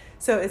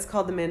 So it's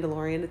called The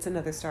Mandalorian. It's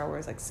another Star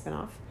Wars, like,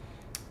 spinoff.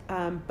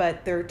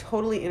 But they're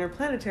totally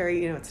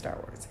interplanetary. You know, it's Star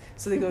Wars.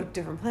 So they go to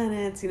different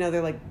planets. You know,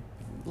 they're, like,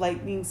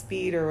 lightning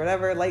speed or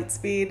whatever, light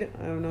speed.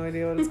 I have no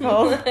idea what it's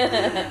called.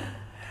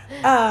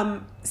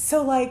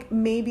 So, like,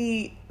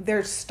 maybe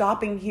they're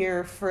stopping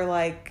here for,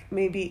 like,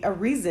 maybe a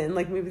reason.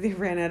 Like, maybe they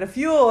ran out of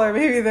fuel, or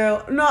maybe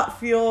they're not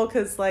fuel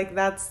because, like,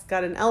 that's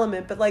got an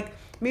element. But, like,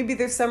 maybe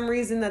there's some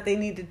reason that they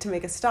needed to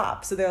make a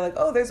stop. So they're like,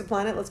 oh, there's a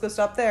planet, let's go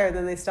stop there. And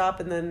then they stop,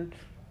 and then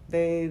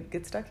they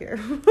get stuck here.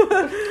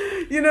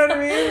 You know what I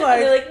mean? Like,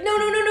 they're like, no.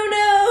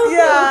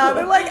 Yeah,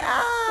 they're like,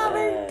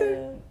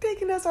 they're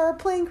taking us, our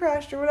plane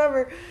crashed or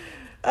whatever.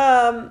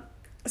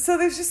 So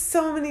there's just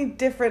so many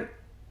different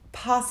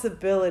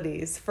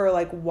possibilities for,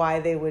 like, why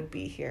they would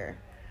be here.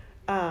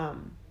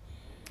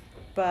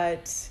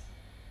 But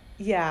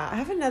yeah, I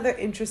have another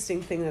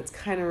interesting thing that's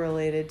kind of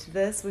related to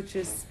this, which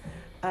is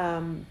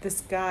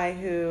this guy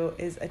who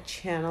is a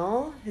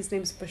channel. His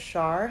name's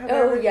Bashar.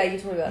 Yeah, you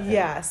told me about him.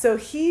 Yeah, so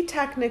he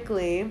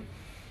technically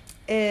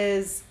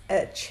is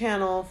a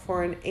channel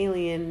for an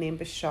alien named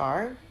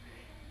Bashar.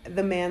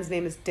 The man's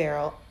name is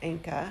Daryl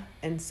Anka,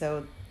 and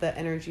so the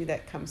energy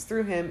that comes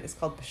through him is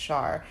called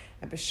Bashar.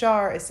 And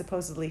Bashar is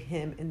supposedly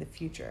him in the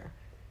future.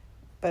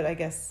 But I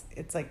guess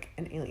it's like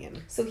an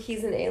alien. So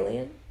he's an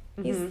alien?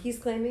 Mm-hmm. He's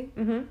claiming?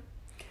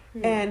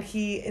 Mm-hmm. And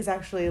he is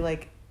actually,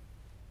 like,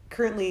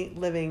 currently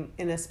living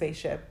in a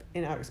spaceship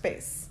in outer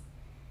space.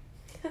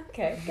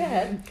 Okay, go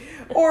ahead.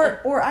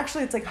 or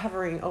actually it's like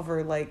hovering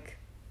over, like,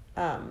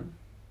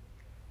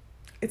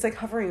 it's like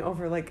hovering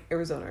over, like,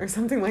 Arizona or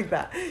something like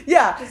that.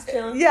 Yeah. Just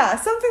chilling. Yeah,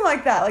 something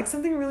like that. Like,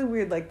 something really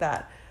weird like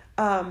that.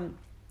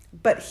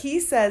 But he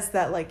says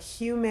that, like,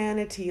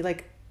 humanity,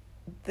 like,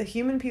 the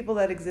human people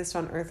that exist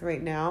on Earth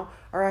right now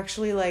are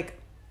actually, like,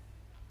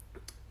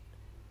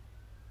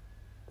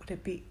 would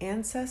it be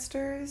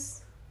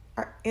ancestors?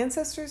 Our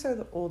ancestors are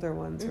the older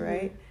ones, mm-hmm.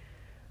 right?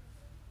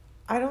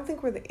 I don't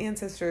think we're the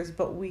ancestors,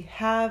 but we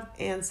have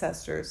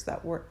ancestors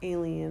that were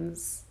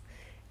aliens.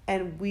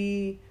 And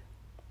I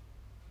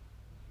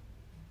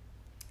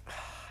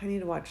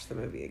need to watch the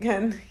movie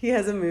again. He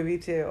has a movie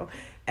too,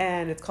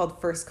 and it's called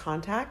First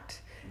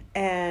Contact.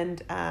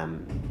 And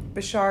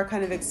Bashar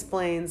kind of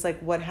explains, like,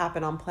 what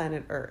happened on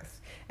planet Earth.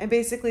 And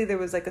basically there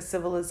was, like, a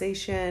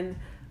civilization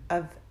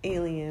of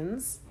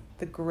aliens,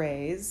 the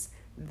Greys,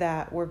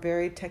 that were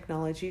very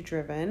technology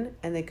driven,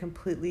 and they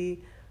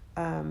completely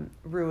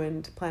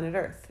ruined planet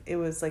Earth. It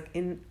was, like,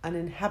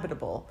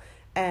 uninhabitable,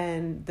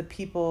 and the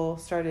people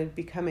started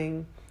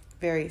becoming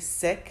very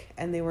sick,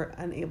 and they were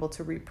unable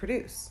to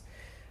reproduce.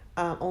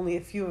 Only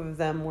a few of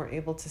them were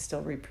able to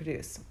still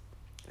reproduce.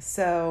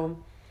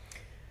 So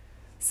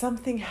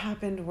something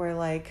happened where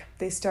like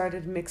they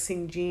started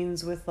mixing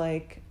genes with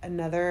like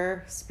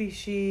another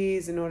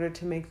species in order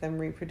to make them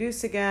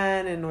reproduce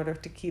again, in order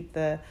to keep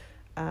the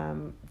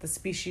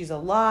species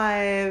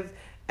alive,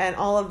 and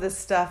all of this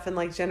stuff, and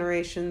like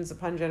generations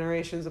upon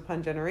generations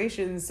upon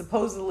generations.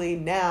 Supposedly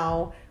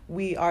now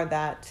we are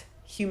that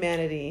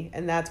humanity,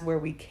 and that's where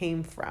we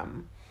came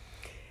from.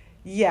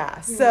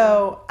 Yeah.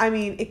 So I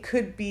mean, it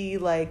could be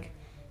like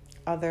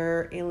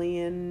other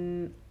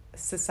alien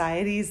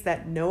societies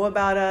that know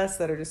about us,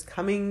 that are just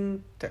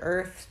coming to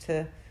Earth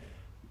to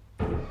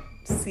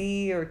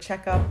see or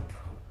check up.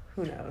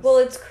 Who knows? Well,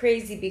 it's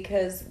crazy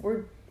because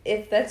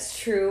if that's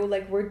true,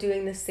 like we're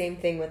doing the same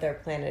thing with our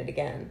planet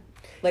again.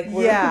 Like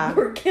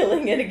we're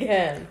killing it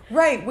again.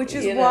 Right, which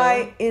is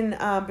why in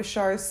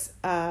Bashar's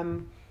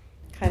kind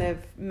of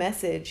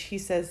message, he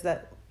says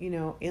that,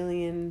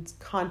 aliens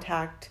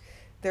contact,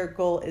 their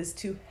goal is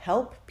to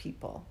help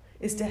people,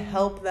 is to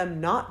help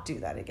them not do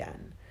that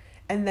again.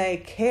 And they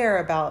care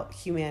about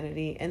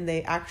humanity, and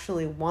they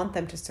actually want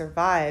them to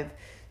survive,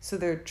 so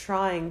they're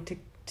trying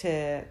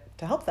to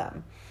help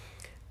them.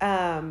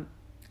 And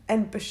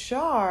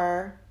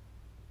Bashar,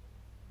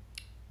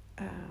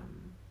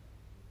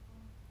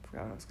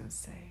 forgot what I was going to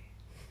say.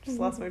 Just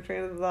lost my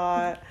train of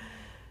thought.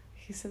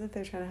 He said that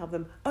they're trying to help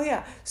them. Oh,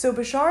 yeah. So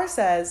Bashar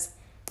says,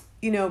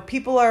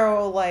 people are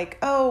all like,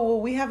 oh,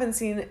 well, we haven't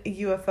seen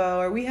a UFO,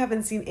 or we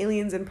haven't seen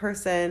aliens in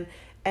person.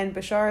 And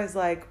Bashar is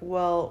like,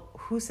 well,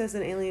 who says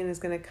an alien is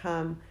going to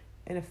come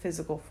in a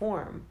physical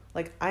form?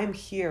 Like, I'm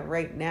here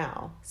right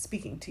now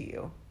speaking to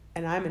you,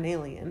 and I'm an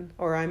alien,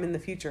 or I'm in the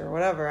future, or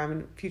whatever. I'm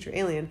a future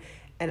alien,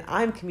 and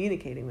I'm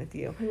communicating with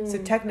you. So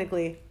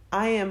technically,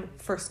 I am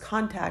first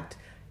contact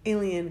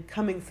alien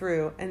coming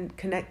through and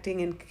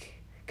connecting and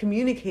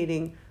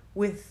communicating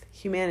with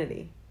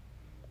humanity,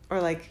 or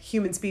like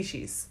human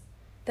species.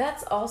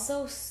 That's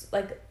also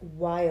like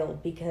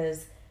wild,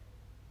 because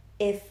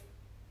if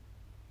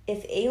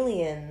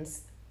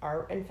aliens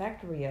are in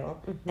fact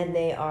real, and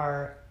they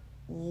are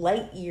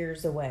light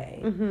years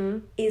away,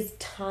 is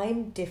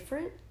time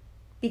different?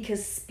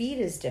 Because speed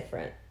is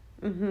different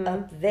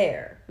up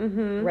there,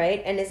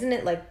 right? And isn't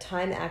it like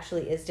time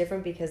actually is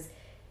different, because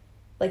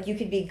like you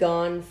could be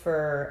gone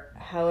for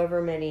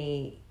however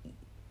many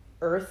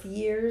Earth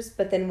years,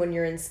 but then when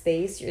you're in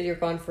space, you're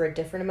gone for a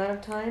different amount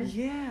of time.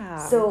 Yeah.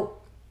 So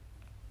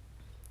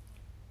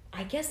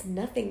I guess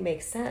nothing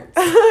makes sense.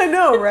 I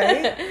know,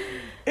 right?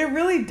 It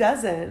really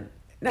doesn't.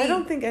 I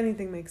don't think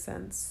anything makes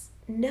sense.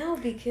 No,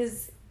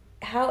 because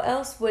how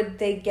else would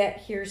they get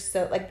here?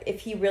 So, like,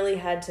 if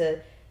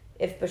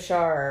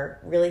Bashar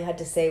really had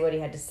to say what he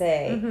had to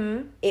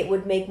say, it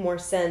would make more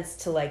sense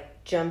to,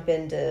 like, jump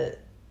into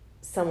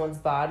someone's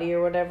body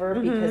or whatever,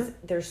 because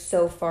they're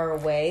so far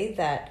away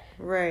that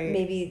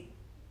maybe,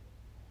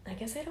 I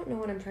guess I don't know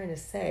what I'm trying to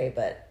say,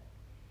 but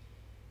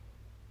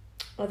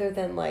other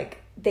than, like,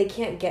 they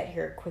can't get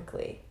here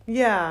quickly.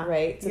 Yeah.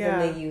 Right? So then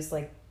they use,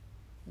 like,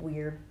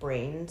 weird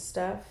brain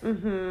stuff.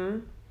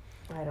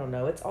 I don't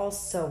know. It's all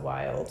so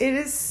wild. It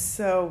is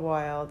so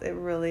wild. It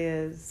really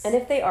is. And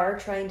if they are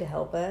trying to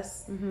help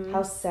us,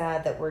 how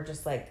sad that we're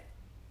just, like,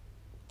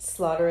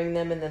 slaughtering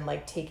them and then,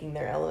 like, taking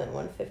their element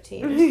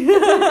 115.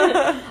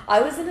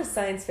 I was in a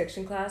science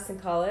fiction class in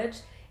college,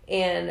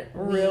 and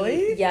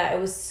really? Yeah, it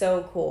was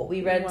so cool.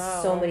 We read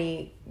so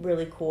many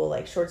really cool,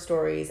 like, short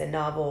stories and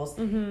novels.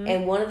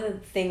 And one of the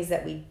things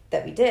that we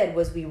did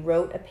was we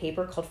wrote a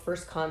paper called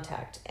First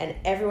Contact, and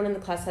everyone in the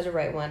class had to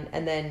write one,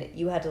 and then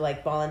you had to,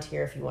 like,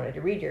 volunteer if you wanted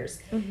to read yours.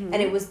 And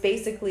it was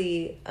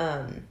basically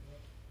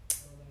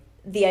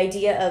the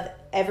idea of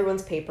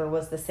everyone's paper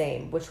was the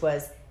same, which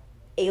was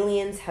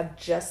aliens have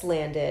just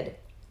landed.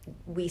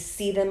 We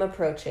see them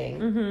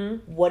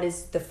approaching. What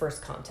is the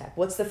first contact?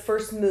 What's the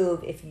first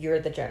move if you're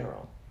the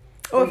general?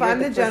 Oh, if I'm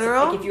the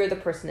general? Like, if you're the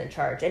person in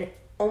charge. And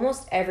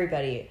almost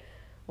everybody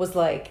was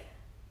like,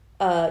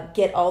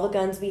 get all the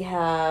guns we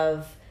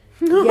have.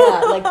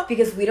 Yeah, like,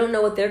 because we don't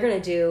know what they're going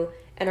to do.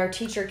 And our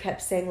teacher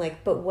kept saying,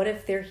 like, but what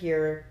if they're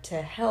here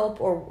to help?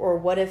 Or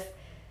what if,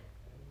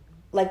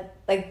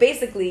 like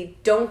basically,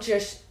 guns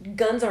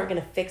aren't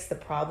going to fix the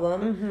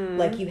problem.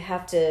 Like, you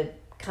have to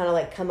kind of,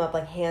 like, come up,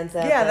 like, hands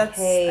up. Yeah, like,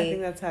 hey, I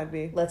think that's how it'd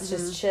be. Let's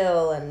just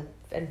chill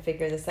and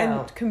figure this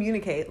out. And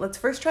communicate. Let's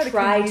first try to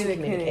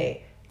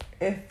communicate.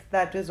 If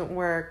that doesn't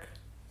work,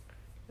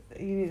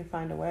 you need to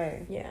find a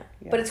way. Yeah.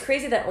 But it's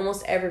crazy that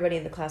almost everybody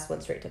in the class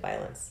went straight to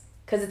violence.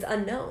 Because it's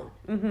unknown.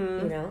 You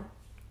know?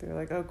 They're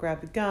like, oh,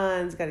 grab the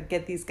guns, gotta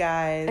get these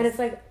guys. And it's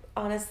like,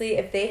 honestly,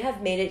 if they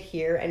have made it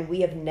here and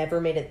we have never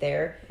made it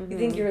there, you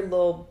think your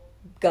little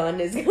gun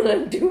is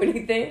gonna do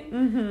anything?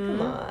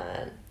 Come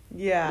on.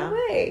 Yeah. No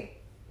way.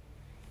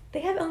 They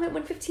have element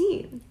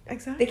 115.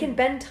 Exactly. They can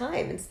bend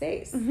time and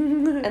space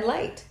and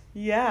light.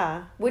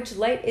 Yeah. Which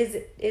light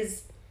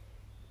is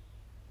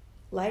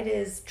light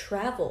is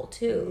travel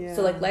too. Yeah.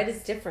 So like light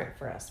is different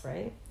for us,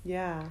 right?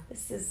 Yeah.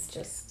 This is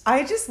just...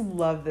 I just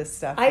love this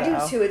stuff, I though.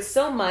 do too. It's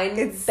so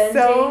mind-bending. It's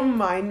so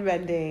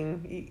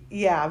mind-bending.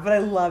 Yeah, but I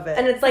love it.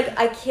 And it's like,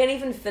 I can't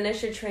even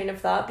finish a train of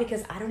thought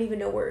because I don't even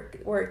know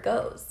where it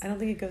goes. I don't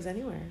think it goes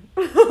anywhere.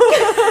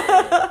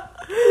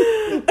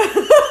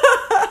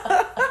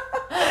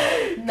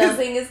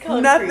 Nothing is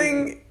concrete.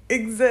 Nothing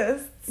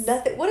exists.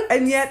 Nothing. What if...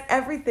 And yet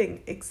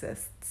everything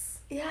exists.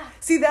 Yeah.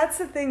 See, that's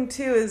the thing,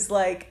 too, is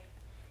like,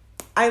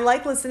 I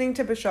like listening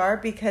to Bashar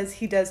because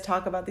he does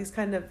talk about these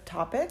kind of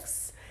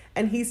topics.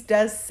 And he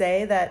does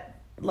say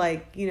that,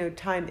 like, you know,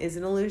 time is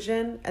an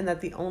illusion and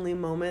that the only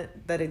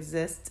moment that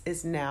exists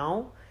is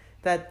now.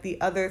 That the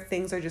other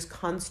things are just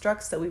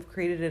constructs that we've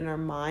created in our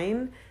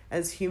mind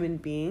as human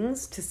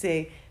beings to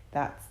say,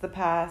 that's the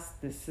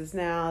past, this is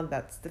now,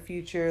 that's the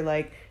future,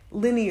 like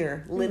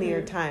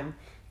linear time.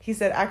 He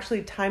said,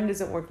 actually, time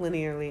doesn't work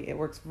linearly. It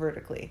works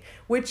vertically,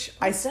 which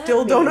I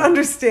still don't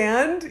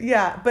understand.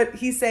 Yeah, but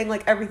he's saying,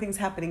 like, everything's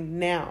happening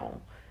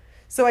now.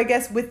 So I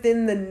guess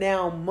within the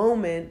now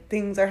moment,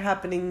 things are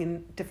happening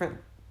in different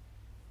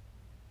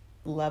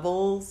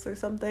levels or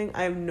something.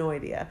 I have no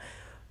idea.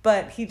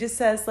 But he just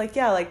says, like,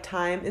 yeah, like,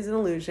 time is an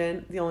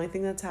illusion. The only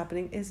thing that's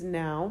happening is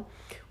now.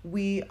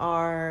 We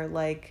are,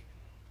 like,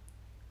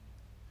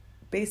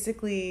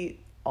 basically...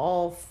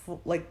 all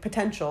like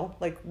potential,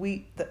 like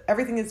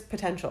everything is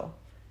potential.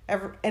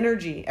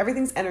 Energy,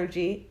 everything's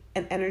energy,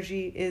 and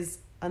energy is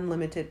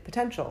unlimited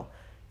potential.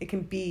 It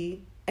can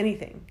be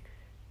anything.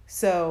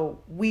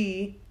 So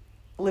we,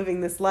 living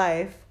this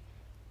life,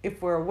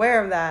 if we're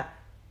aware of that,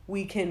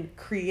 we can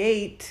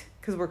create,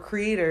 because we're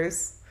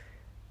creators,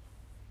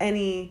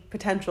 any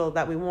potential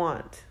that we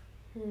want.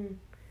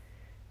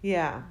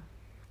 Yeah.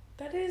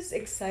 That is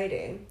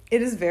exciting.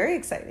 It is very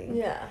exciting.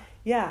 Yeah.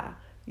 Yeah.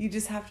 You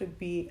just have to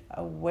be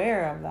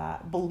aware of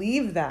that,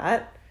 believe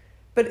that.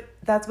 But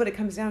that's what it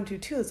comes down to,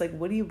 too. It's like,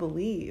 what do you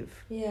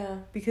believe? Yeah.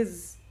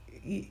 Because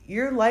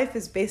your life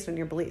is based on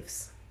your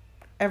beliefs.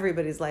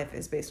 Everybody's life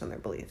is based on their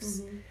beliefs.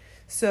 Mm-hmm.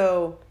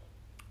 So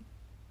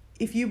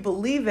if you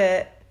believe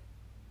it...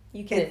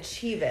 you can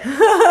achieve it.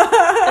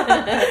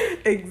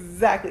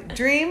 Exactly.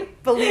 Dream,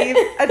 believe,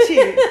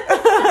 achieve.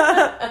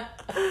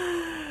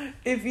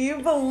 If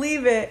you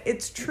believe it,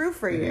 it's true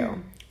for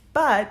you.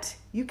 But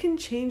you can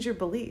change your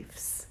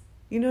beliefs.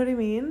 You know what I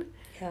mean?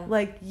 Yeah.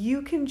 Like,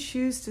 you can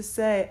choose to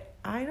say,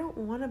 I don't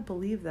want to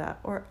believe that.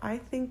 Or I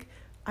think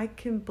I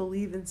can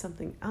believe in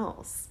something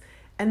else.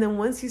 And then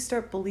once you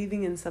start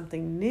believing in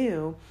something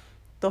new,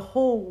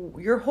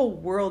 your whole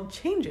world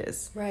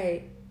changes.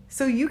 Right.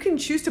 So you can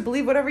choose to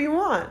believe whatever you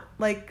want.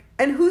 Like,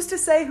 and who's to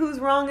say who's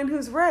wrong and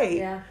who's right?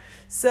 Yeah.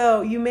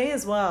 So you may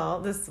as well,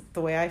 this is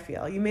the way I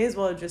feel, you may as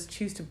well just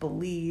choose to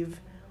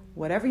believe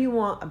whatever you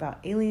want about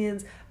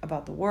aliens,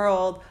 about the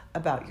world,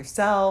 about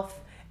yourself,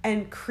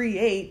 and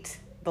create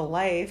the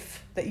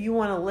life that you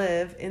want to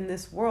live in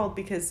this world.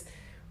 Because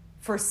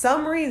for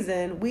some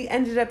reason, we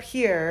ended up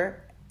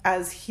here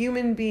as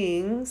human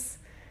beings.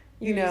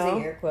 You're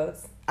using air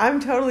quotes. I'm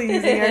totally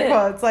using air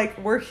quotes. Like,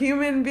 we're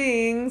human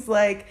beings,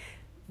 like,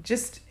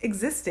 just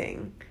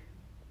existing.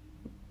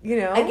 You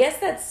know? I guess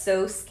that's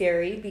so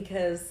scary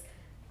because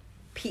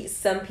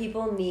some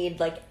people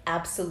need, like,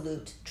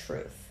 absolute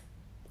truth.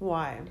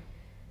 Why?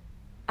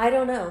 I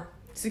don't know.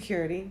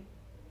 Security.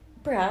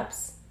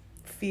 Perhaps.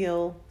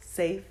 Feel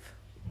safe.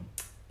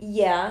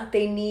 Yeah,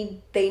 they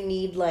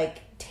need like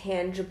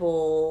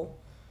tangible...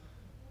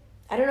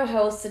 I don't know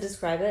how else to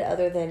describe it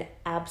other than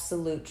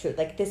absolute truth.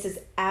 Like, this is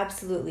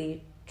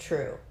absolutely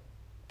true.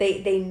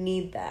 They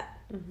need that.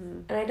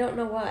 Mm-hmm. And I don't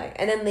know why.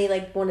 And then they,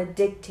 like, want to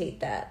dictate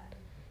that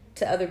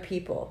to other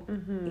people,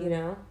 you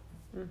know?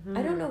 Mm-hmm.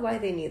 I don't know why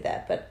they need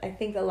that, but I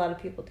think a lot of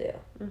people do.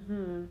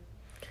 Mm-hmm.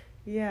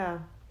 Yeah.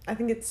 I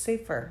think it's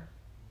safer.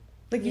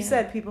 Like you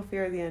said, people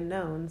fear the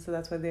unknown, so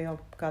that's why they all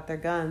got their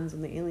guns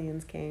when the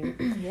aliens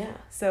came. Yeah.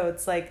 So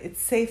it's like,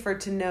 it's safer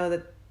to know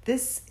that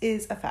this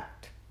is a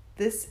fact.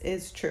 This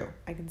is true.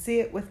 I can see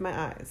it with my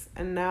eyes.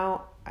 And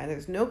now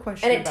there's no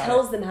question about it. And it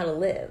tells them how to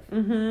live.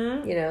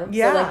 Mm-hmm. You know?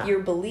 Yeah. So, like,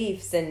 your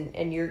beliefs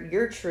and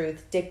your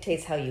truth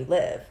dictates how you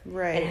live.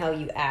 Right. And how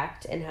you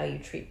act and how you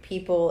treat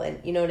people. And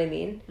you know what I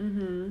mean?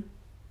 Mm-hmm.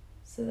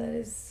 So that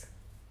is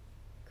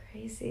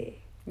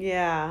crazy.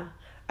 Yeah.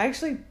 I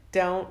actually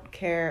don't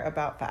care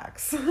about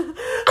facts.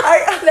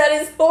 That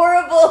is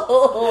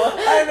horrible.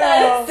 I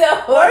know. That is so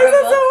horrible. Why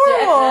is that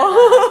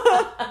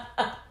so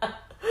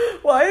horrible?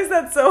 Why is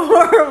that so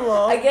horrible?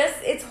 I guess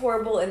it's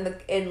horrible in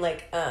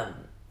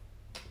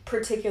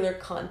particular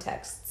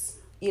contexts.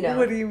 You know.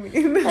 What do you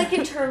mean? Like,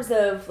 in terms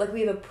of, like,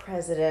 we have a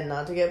president,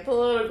 not to get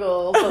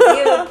political, but we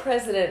have a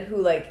president who,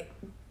 like,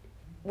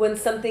 when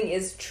something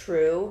is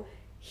true,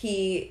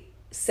 he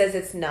says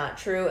it's not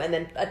true, and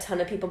then a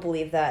ton of people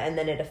believe that, and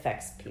then it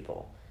affects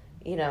people,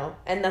 you know,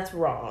 and that's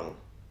wrong.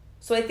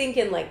 So I think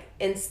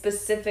in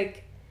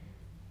specific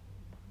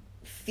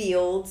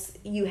fields,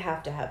 you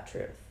have to have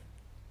truth.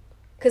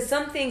 Because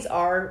some things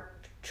are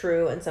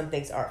true and some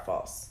things are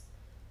false,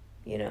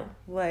 you know?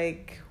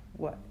 Like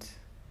what?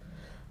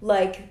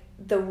 Like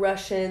the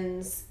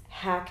Russians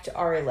hacked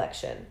our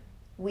election.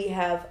 We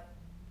have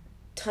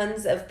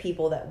tons of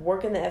people that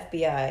work in the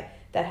FBI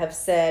that have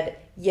said,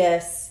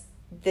 yes,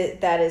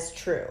 that is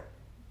true.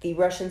 The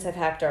Russians have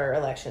hacked our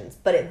elections,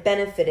 but it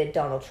benefited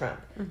Donald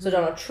Trump. Mm-hmm. So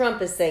Donald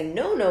Trump is saying,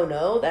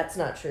 no, that's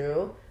not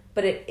true.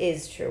 But it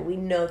is true. We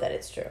know that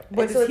it's true.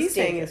 What is he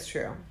saying is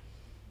true?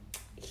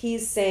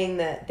 He's saying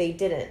that they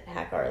didn't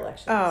hack our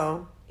elections.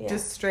 Oh, yeah.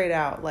 Just straight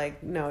out,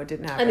 like, no, it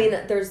didn't happen. I mean,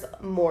 there's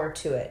more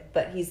to it,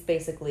 but he's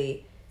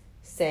basically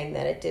saying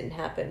that it didn't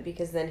happen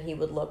because then he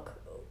would look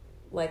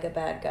like a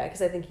bad guy,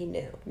 because I think he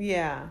knew.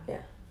 Yeah.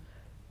 Yeah.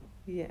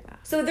 Yeah.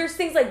 So there's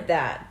things like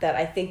that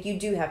I think you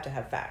do have to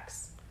have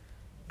facts.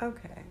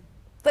 Okay.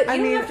 But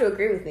you don't have to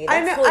agree with me.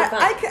 That's totally fine.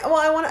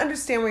 I want to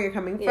understand where you're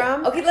coming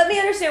from. Okay, let me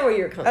understand where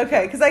you're coming from.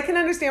 Okay, because I can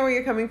understand where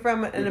you're coming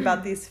from and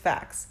about these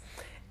facts.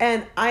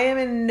 And I am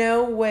in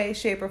no way,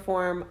 shape, or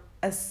form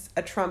a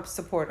Trump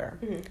supporter.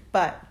 Mm-hmm.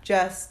 But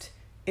just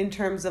in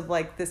terms of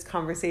like this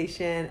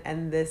conversation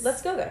and this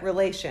Let's go there.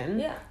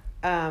 relation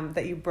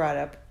that you brought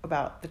up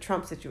about the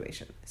Trump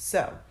situation.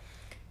 So,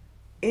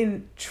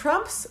 in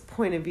Trump's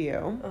point of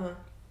view,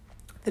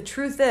 the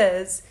truth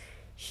is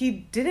he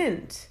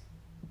didn't...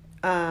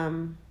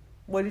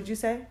 what did you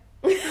say?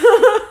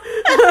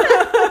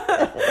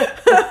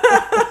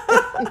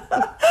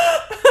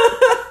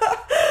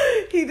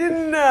 He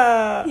didn't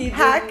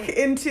hack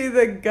into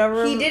the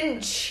government. He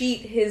didn't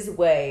cheat his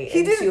way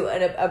into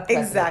a presidency.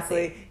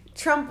 Exactly.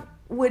 Trump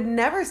would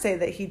never say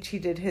that he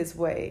cheated his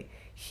way.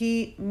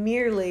 He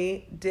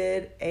merely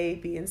did A,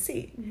 B, and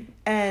C. Mm-hmm.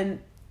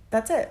 And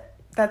that's it.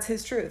 That's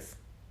his truth.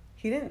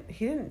 He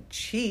didn't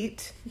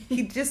cheat.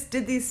 He just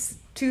did these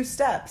 2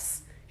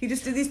 steps. He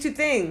just did these 2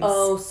 things.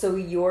 Oh, so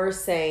you're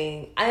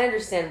saying... I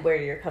understand where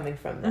you're coming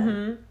from then.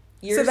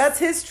 Mm-hmm. So that's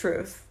his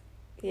truth.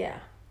 Yeah.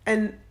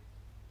 And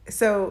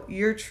so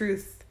your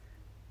truth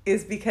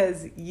is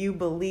because you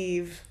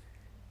believe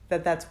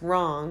that that's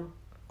wrong.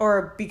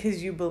 Or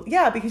because you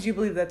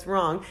believe that's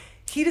wrong.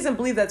 He doesn't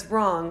believe that's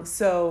wrong,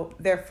 so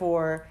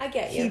therefore... I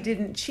get you. He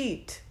didn't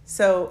cheat.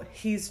 So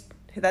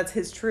that's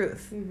his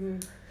truth. Mm-hmm.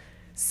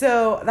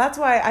 So that's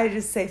why I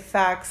just say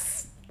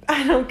facts...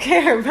 I don't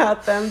care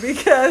about them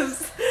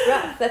because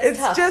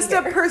it's just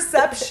a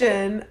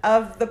perception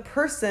of the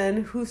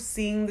person who's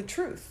seeing the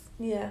truth.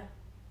 Yeah.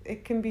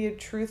 It can be a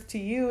truth to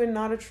you and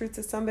not a truth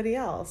to somebody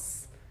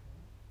else.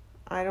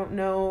 I don't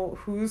know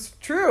who's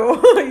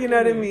true. You know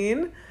what I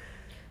mean?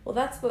 Well,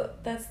 that's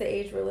the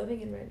age we're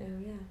living in right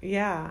now.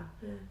 Yeah.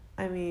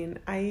 I mean,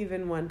 I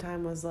even one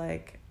time was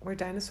like, were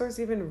dinosaurs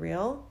even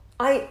real?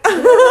 That's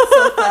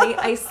so funny.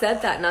 I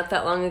said that not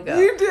that long ago.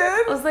 You did?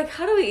 I was like,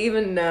 how do we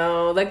even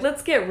know? Like,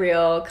 let's get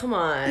real. Come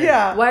on.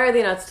 Yeah. Why are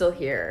they not still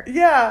here?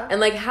 Yeah. And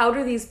like, how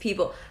are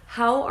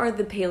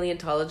the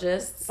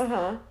paleontologists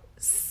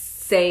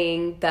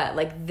saying that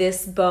like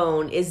this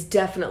bone is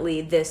definitely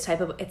this type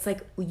of... It's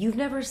like, you've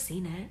never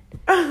seen it.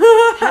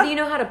 How do you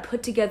know how to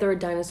put together a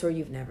dinosaur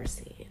you've never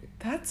seen?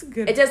 That's a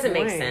good point. It doesn't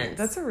make sense.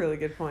 That's a really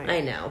good point.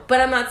 I know.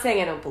 But I'm not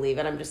saying I don't believe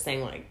it. I'm just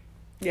saying like...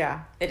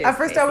 Yeah. It is At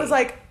first crazy. I was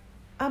like...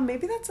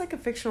 maybe that's like a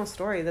fictional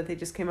story that they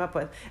just came up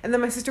with. And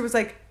then my sister was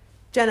like,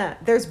 Jenna,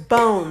 there's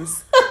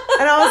bones.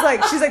 And I was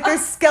like, she's like,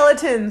 there's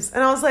skeletons.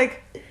 And I was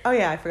like, oh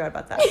yeah, I forgot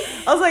about that.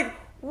 I was like,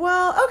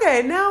 well,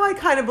 okay, now I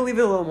kind of believe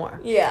it a little more.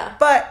 Yeah.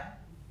 But,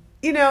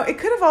 you know, it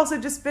could have also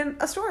just been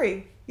a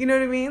story. You know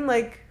what I mean?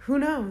 Like, who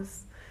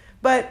knows?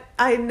 But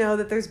I know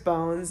that there's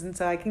bones, and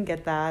so I can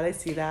get that. I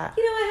see that.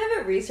 You know, I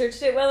haven't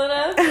researched it well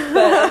enough,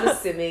 but I'm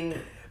assuming...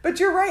 But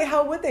you're right.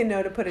 How would they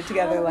know to put it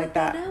together like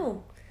that? How would they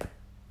know?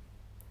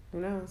 Who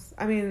knows?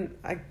 I mean,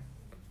 I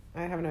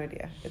have no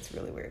idea. It's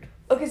really weird.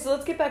 Okay, so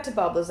let's get back to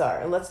Bob Lazar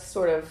and let's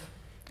sort of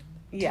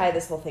tie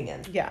this whole thing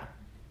in. Yeah.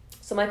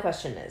 So my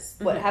question is,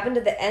 what happened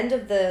at the end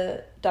of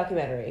the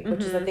documentary,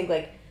 which is I think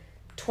like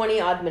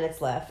 20 odd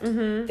minutes left.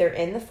 They're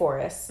in the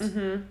forest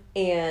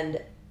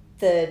and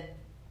the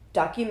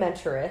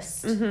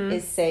documentarist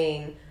is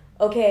saying,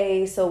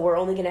 okay, so we're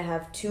only going to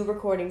have 2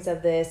 recordings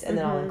of this and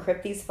then I'll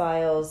encrypt these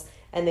files.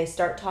 And they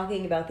start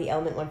talking about the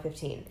Element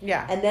 115.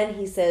 Yeah. And then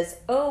he says,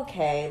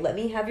 okay, let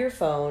me have your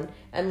phone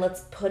and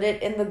let's put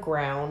it in the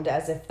ground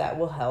as if that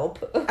will help.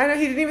 I know,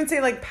 he didn't even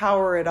say, like,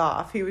 power it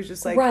off. He was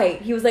just like... Right.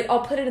 He was like,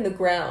 I'll put it in the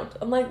ground.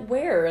 I'm like,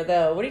 where,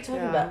 though? What are you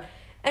talking about?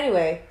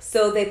 Anyway,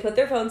 so they put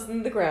their phones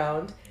in the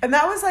ground. And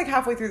that was, like,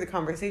 halfway through the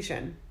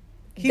conversation.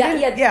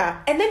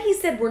 Yeah. And then he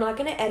said, we're not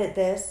going to edit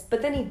this.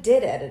 But then he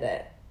did edit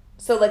it.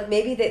 So, like,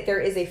 maybe that there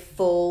is a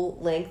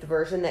full-length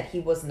version that he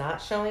was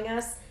not showing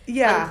us.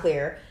 Yeah.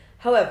 Unclear.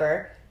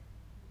 However,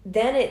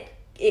 then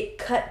it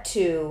cut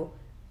to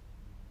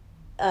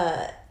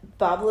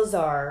Bob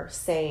Lazar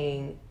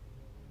saying,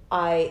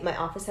 my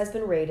office has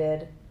been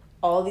raided.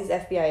 All these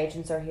FBI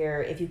agents are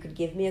here. If you could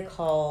give me a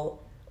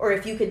call, or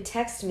if you could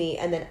text me,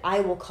 and then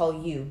I will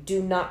call you.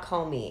 Do not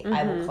call me.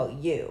 I will call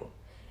you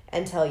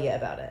and tell you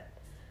about it.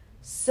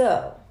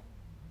 So,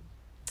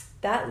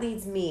 that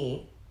leads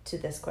me to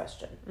this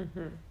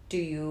question. Do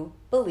you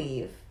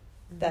believe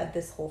that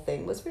this whole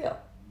thing was real?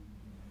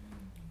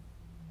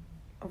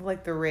 Of,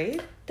 like, the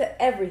raid?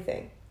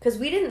 Everything. Because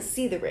we didn't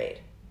see the raid.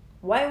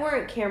 Why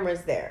weren't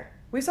cameras there?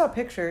 We saw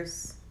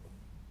pictures.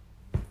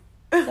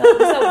 We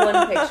saw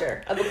one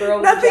picture of a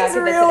girl with a jacket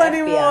real that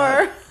said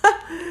anymore. FBI.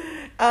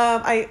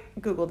 I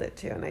Googled it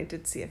too, and I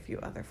did see a few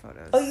other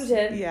photos. Oh, you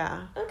did?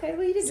 Yeah. Okay,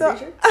 well, you did your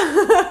research.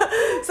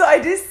 So I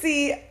did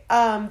see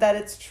that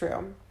it's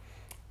true.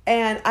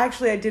 And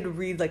actually, I did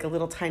read like a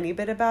little tiny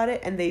bit about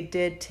it, and they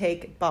did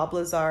take Bob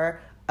Lazar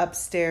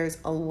upstairs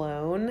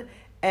alone,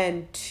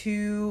 and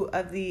two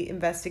of the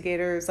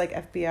investigators, like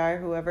FBI or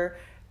whoever,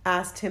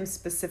 asked him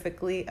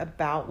specifically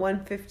about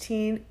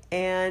 115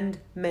 and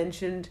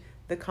mentioned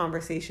the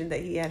conversation that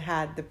he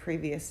had the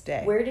previous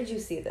day. Where did you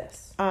see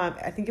this?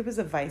 I think it was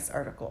a Vice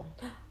article.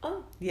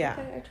 Oh, yeah.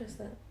 Okay, I trust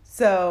that.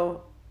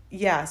 So,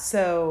 yeah,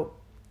 so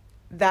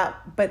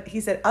that, but he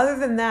said, other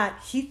than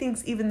that, he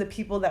thinks even the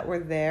people that were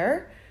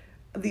there,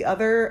 the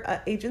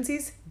other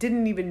agencies,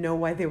 didn't even know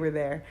why they were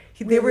there.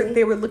 Really?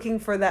 They were looking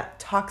for that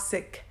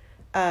toxic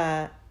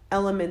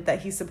element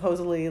that he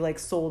supposedly like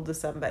sold to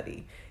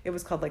somebody. It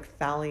was called like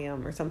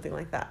thallium or something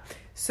like that.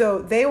 So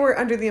they were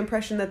under the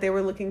impression that they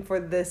were looking for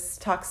this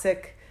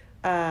toxic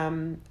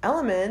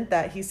element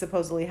that he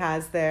supposedly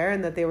has there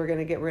and that they were going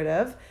to get rid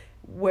of,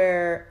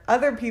 where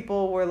other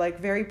people were like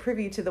very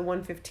privy to the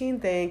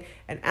 115 thing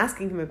and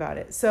asking him about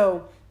it.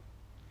 So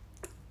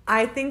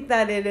I think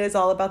that it is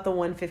all about the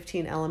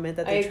 115 element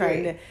that they're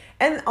trying to,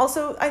 and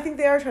also I think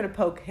they are trying to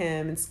poke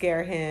him and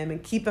scare him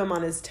and keep him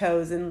on his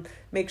toes and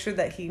make sure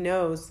that he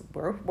knows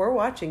we're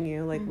watching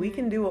you. Like, we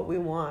can do what we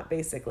want,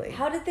 basically.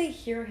 How did they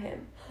hear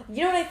him?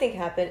 You know what I think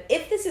happened?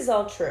 If this is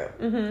all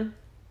true,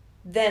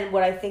 then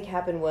what I think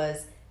happened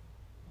was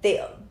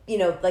they, you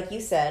know, like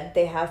you said,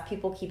 they have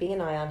people keeping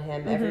an eye on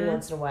him every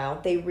once in a while.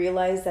 They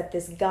realize that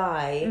this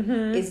guy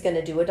is going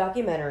to do a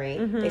documentary.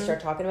 They start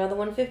talking about the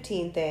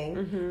 115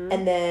 thing,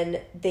 and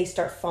then they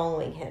start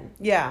following him.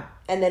 Yeah.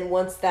 And then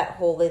once that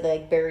whole, they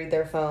like buried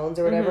their phones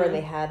or whatever, and they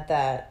had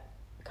that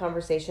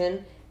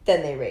conversation,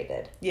 then they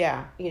raided.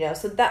 Yeah. You know,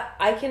 so that,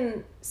 I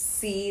can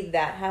see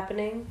that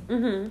happening.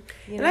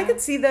 And I could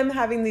see them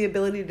having the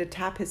ability to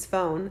tap his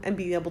phone and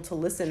be able to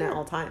listen at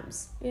all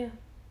times. Yeah.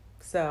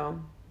 So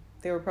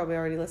they were probably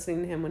already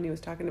listening to him when he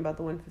was talking about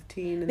the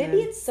 115. And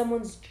maybe it's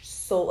someone's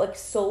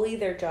solely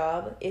their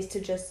job is to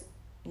just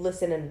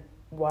listen and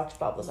watch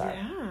Bob Lazar.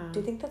 Yeah. Do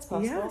you think that's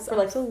possible? Yes, for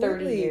like absolutely.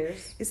 30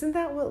 years? Isn't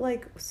that what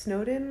like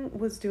Snowden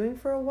was doing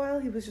for a while?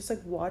 He was just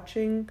like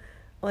watching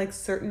like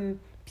certain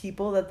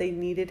people that they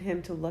needed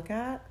him to look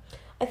at.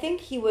 I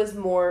think he was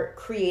more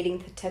creating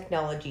the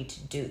technology to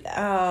do that.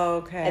 Oh,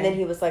 okay. And then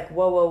he was like,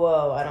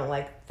 whoa, I don't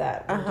like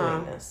that we're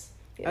doing this.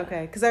 Yeah.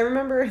 Okay, because I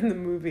remember in the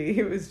movie,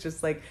 it was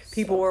just like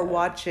people were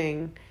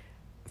watching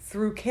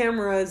through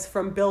cameras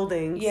from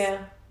buildings.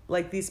 Yeah.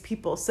 Like these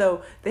people.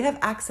 So they have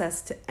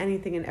access to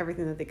anything and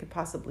everything that they could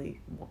possibly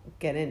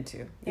get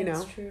into, you know?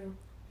 That's true.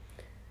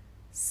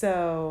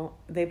 So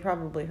they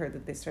probably heard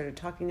that they started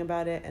talking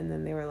about it, and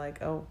then they were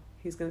like, oh,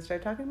 he's going to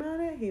start talking about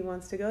it? He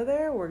wants to go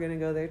there? We're going to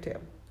go there too.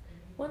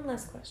 One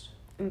last question.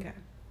 Okay.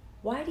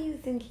 Why do you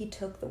think he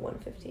took the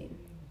 115?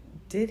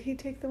 Did he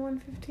take the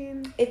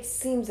 115? It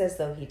seems as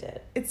though he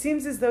did. It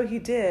seems as though he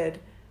did,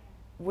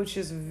 which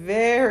is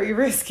very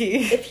risky.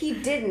 If he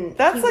didn't,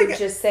 that's he like, would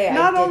just say, I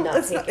did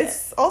not take it.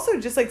 It's also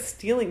just like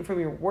stealing from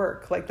your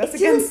work. Like that's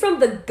stealing from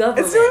the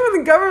government. It's stealing from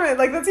the government.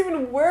 Like that's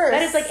even worse.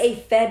 That is like a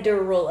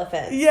federal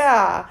offense.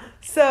 Yeah.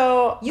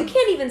 So you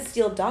can't even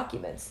steal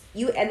documents.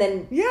 And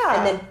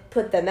then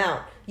put them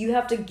out. You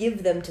have to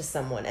give them to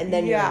someone, and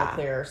then you're in the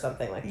clear or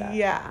something like that.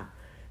 Yeah.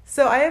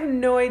 So I have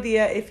no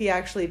idea if he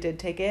actually did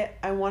take it.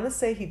 I want to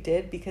say he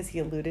did because he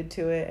alluded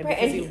to it and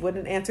because he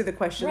wouldn't answer the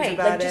questions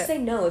about it. Just say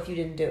no if you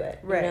didn't do it.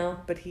 Right. You know?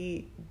 But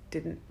he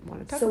didn't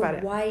want to talk about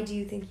it. So why do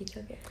you think he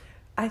took it?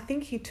 I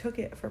think he took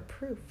it for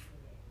proof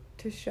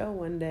to show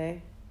one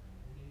day.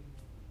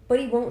 But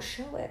he won't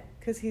show it.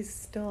 Because he's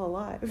still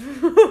alive.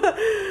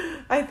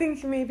 I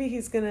think maybe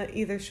he's going to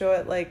either show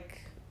it like...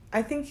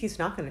 I think he's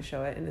not going to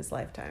show it in his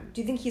lifetime.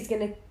 Do you think he's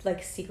going to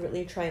like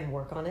secretly try and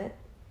work on it?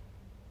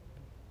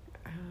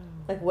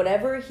 Like,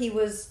 whatever he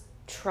was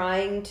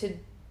trying to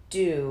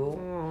do,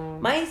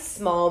 my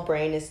small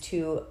brain is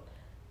too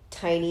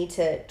tiny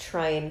to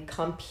try and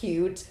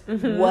compute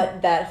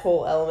what that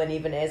whole element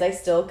even is. I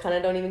still kind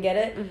of don't even get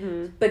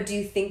it. But do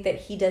you think that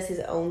he does his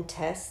own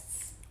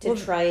tests to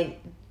try and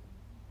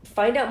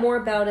find out more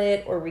about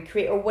it or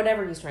recreate or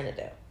whatever he's trying to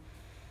do?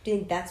 Do you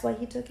think that's why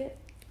he took it?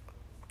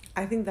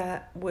 I think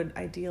that would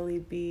ideally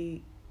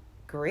be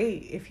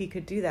great if he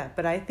could do that.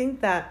 But I think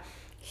that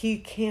he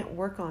can't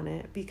work on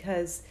it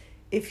because...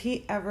 if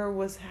he ever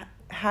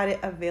had it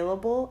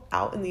available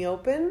out in the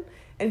open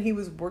and he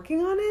was working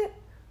on it,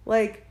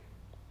 like,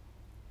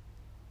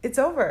 it's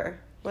over.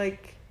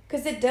 Like,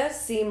 because it does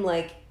seem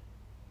like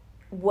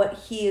what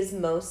he is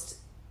most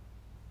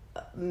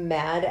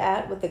mad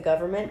at with the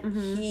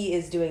government, he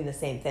is doing the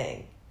same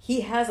thing.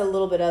 He has a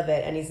little bit of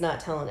it and he's not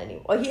telling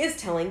anyone. Well, he is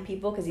telling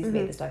people because he's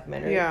made this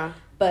documentary. Yeah.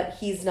 But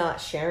he's not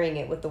sharing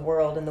it with the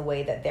world in the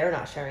way that they're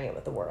not sharing it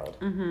with the world.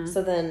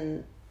 So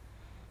then...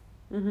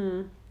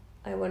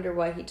 I wonder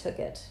why he took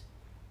it,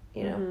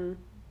 you know?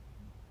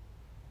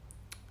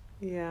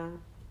 Yeah.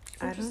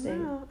 Interesting. I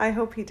don't know. I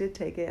hope he did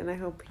take it, and I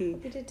hope he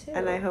did too.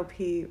 And I hope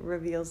he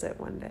reveals it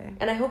one day.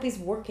 And I hope he's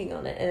working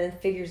on it and then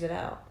figures it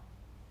out.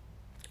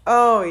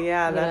 Oh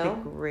yeah, that'd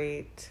be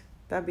great.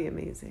 That'd be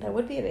amazing. That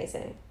would be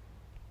amazing.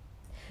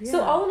 Yeah.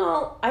 So all in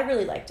all, I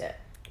really liked it.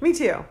 Me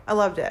too. I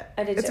loved it.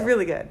 I did too. It's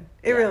really good.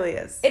 It really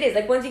is. It is.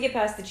 Like, once you get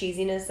past the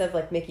cheesiness of,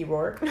 like, Mickey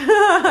Rourke and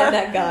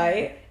that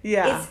guy,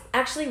 it's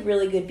actually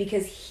really good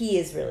because he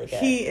is really good.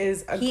 He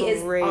is a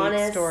great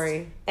honest,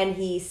 story. And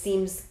he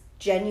seems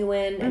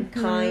genuine and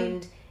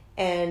kind,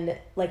 and,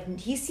 like,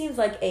 he seems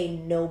like a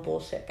no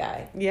bullshit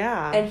guy.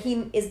 Yeah. And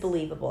he is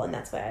believable, and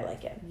that's why I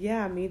like him.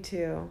 Yeah, me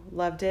too.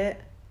 Loved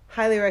it.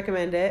 Highly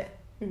recommend it.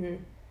 Mm-hmm.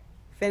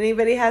 If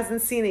anybody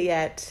hasn't seen it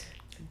yet,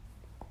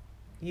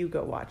 you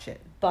go watch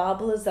it.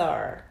 Bob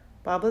Lazar,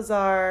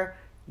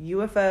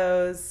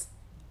 UFOs,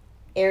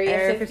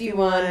 Area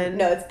 51.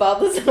 No, it's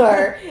Bob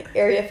Lazar,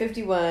 Area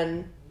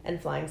 51,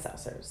 and Flying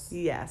Saucers.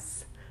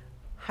 Yes.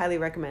 Highly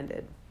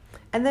recommended.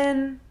 And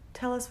then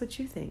tell us what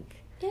you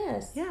think.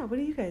 Yes. Yeah, what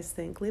do you guys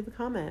think? Leave a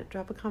comment.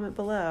 Drop a comment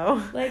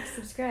below. Like,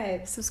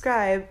 subscribe.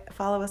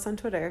 Follow us on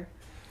Twitter.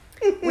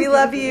 We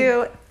love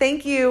you.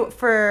 Thank you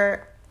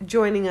for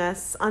joining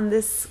us on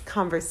this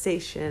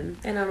conversation.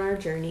 And on our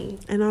journey.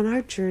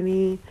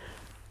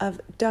 Of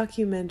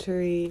docu-talk.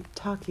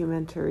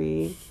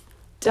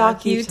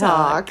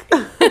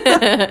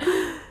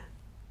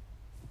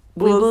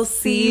 We will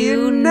see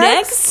you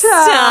next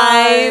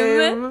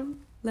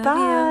time.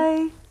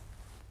 Bye.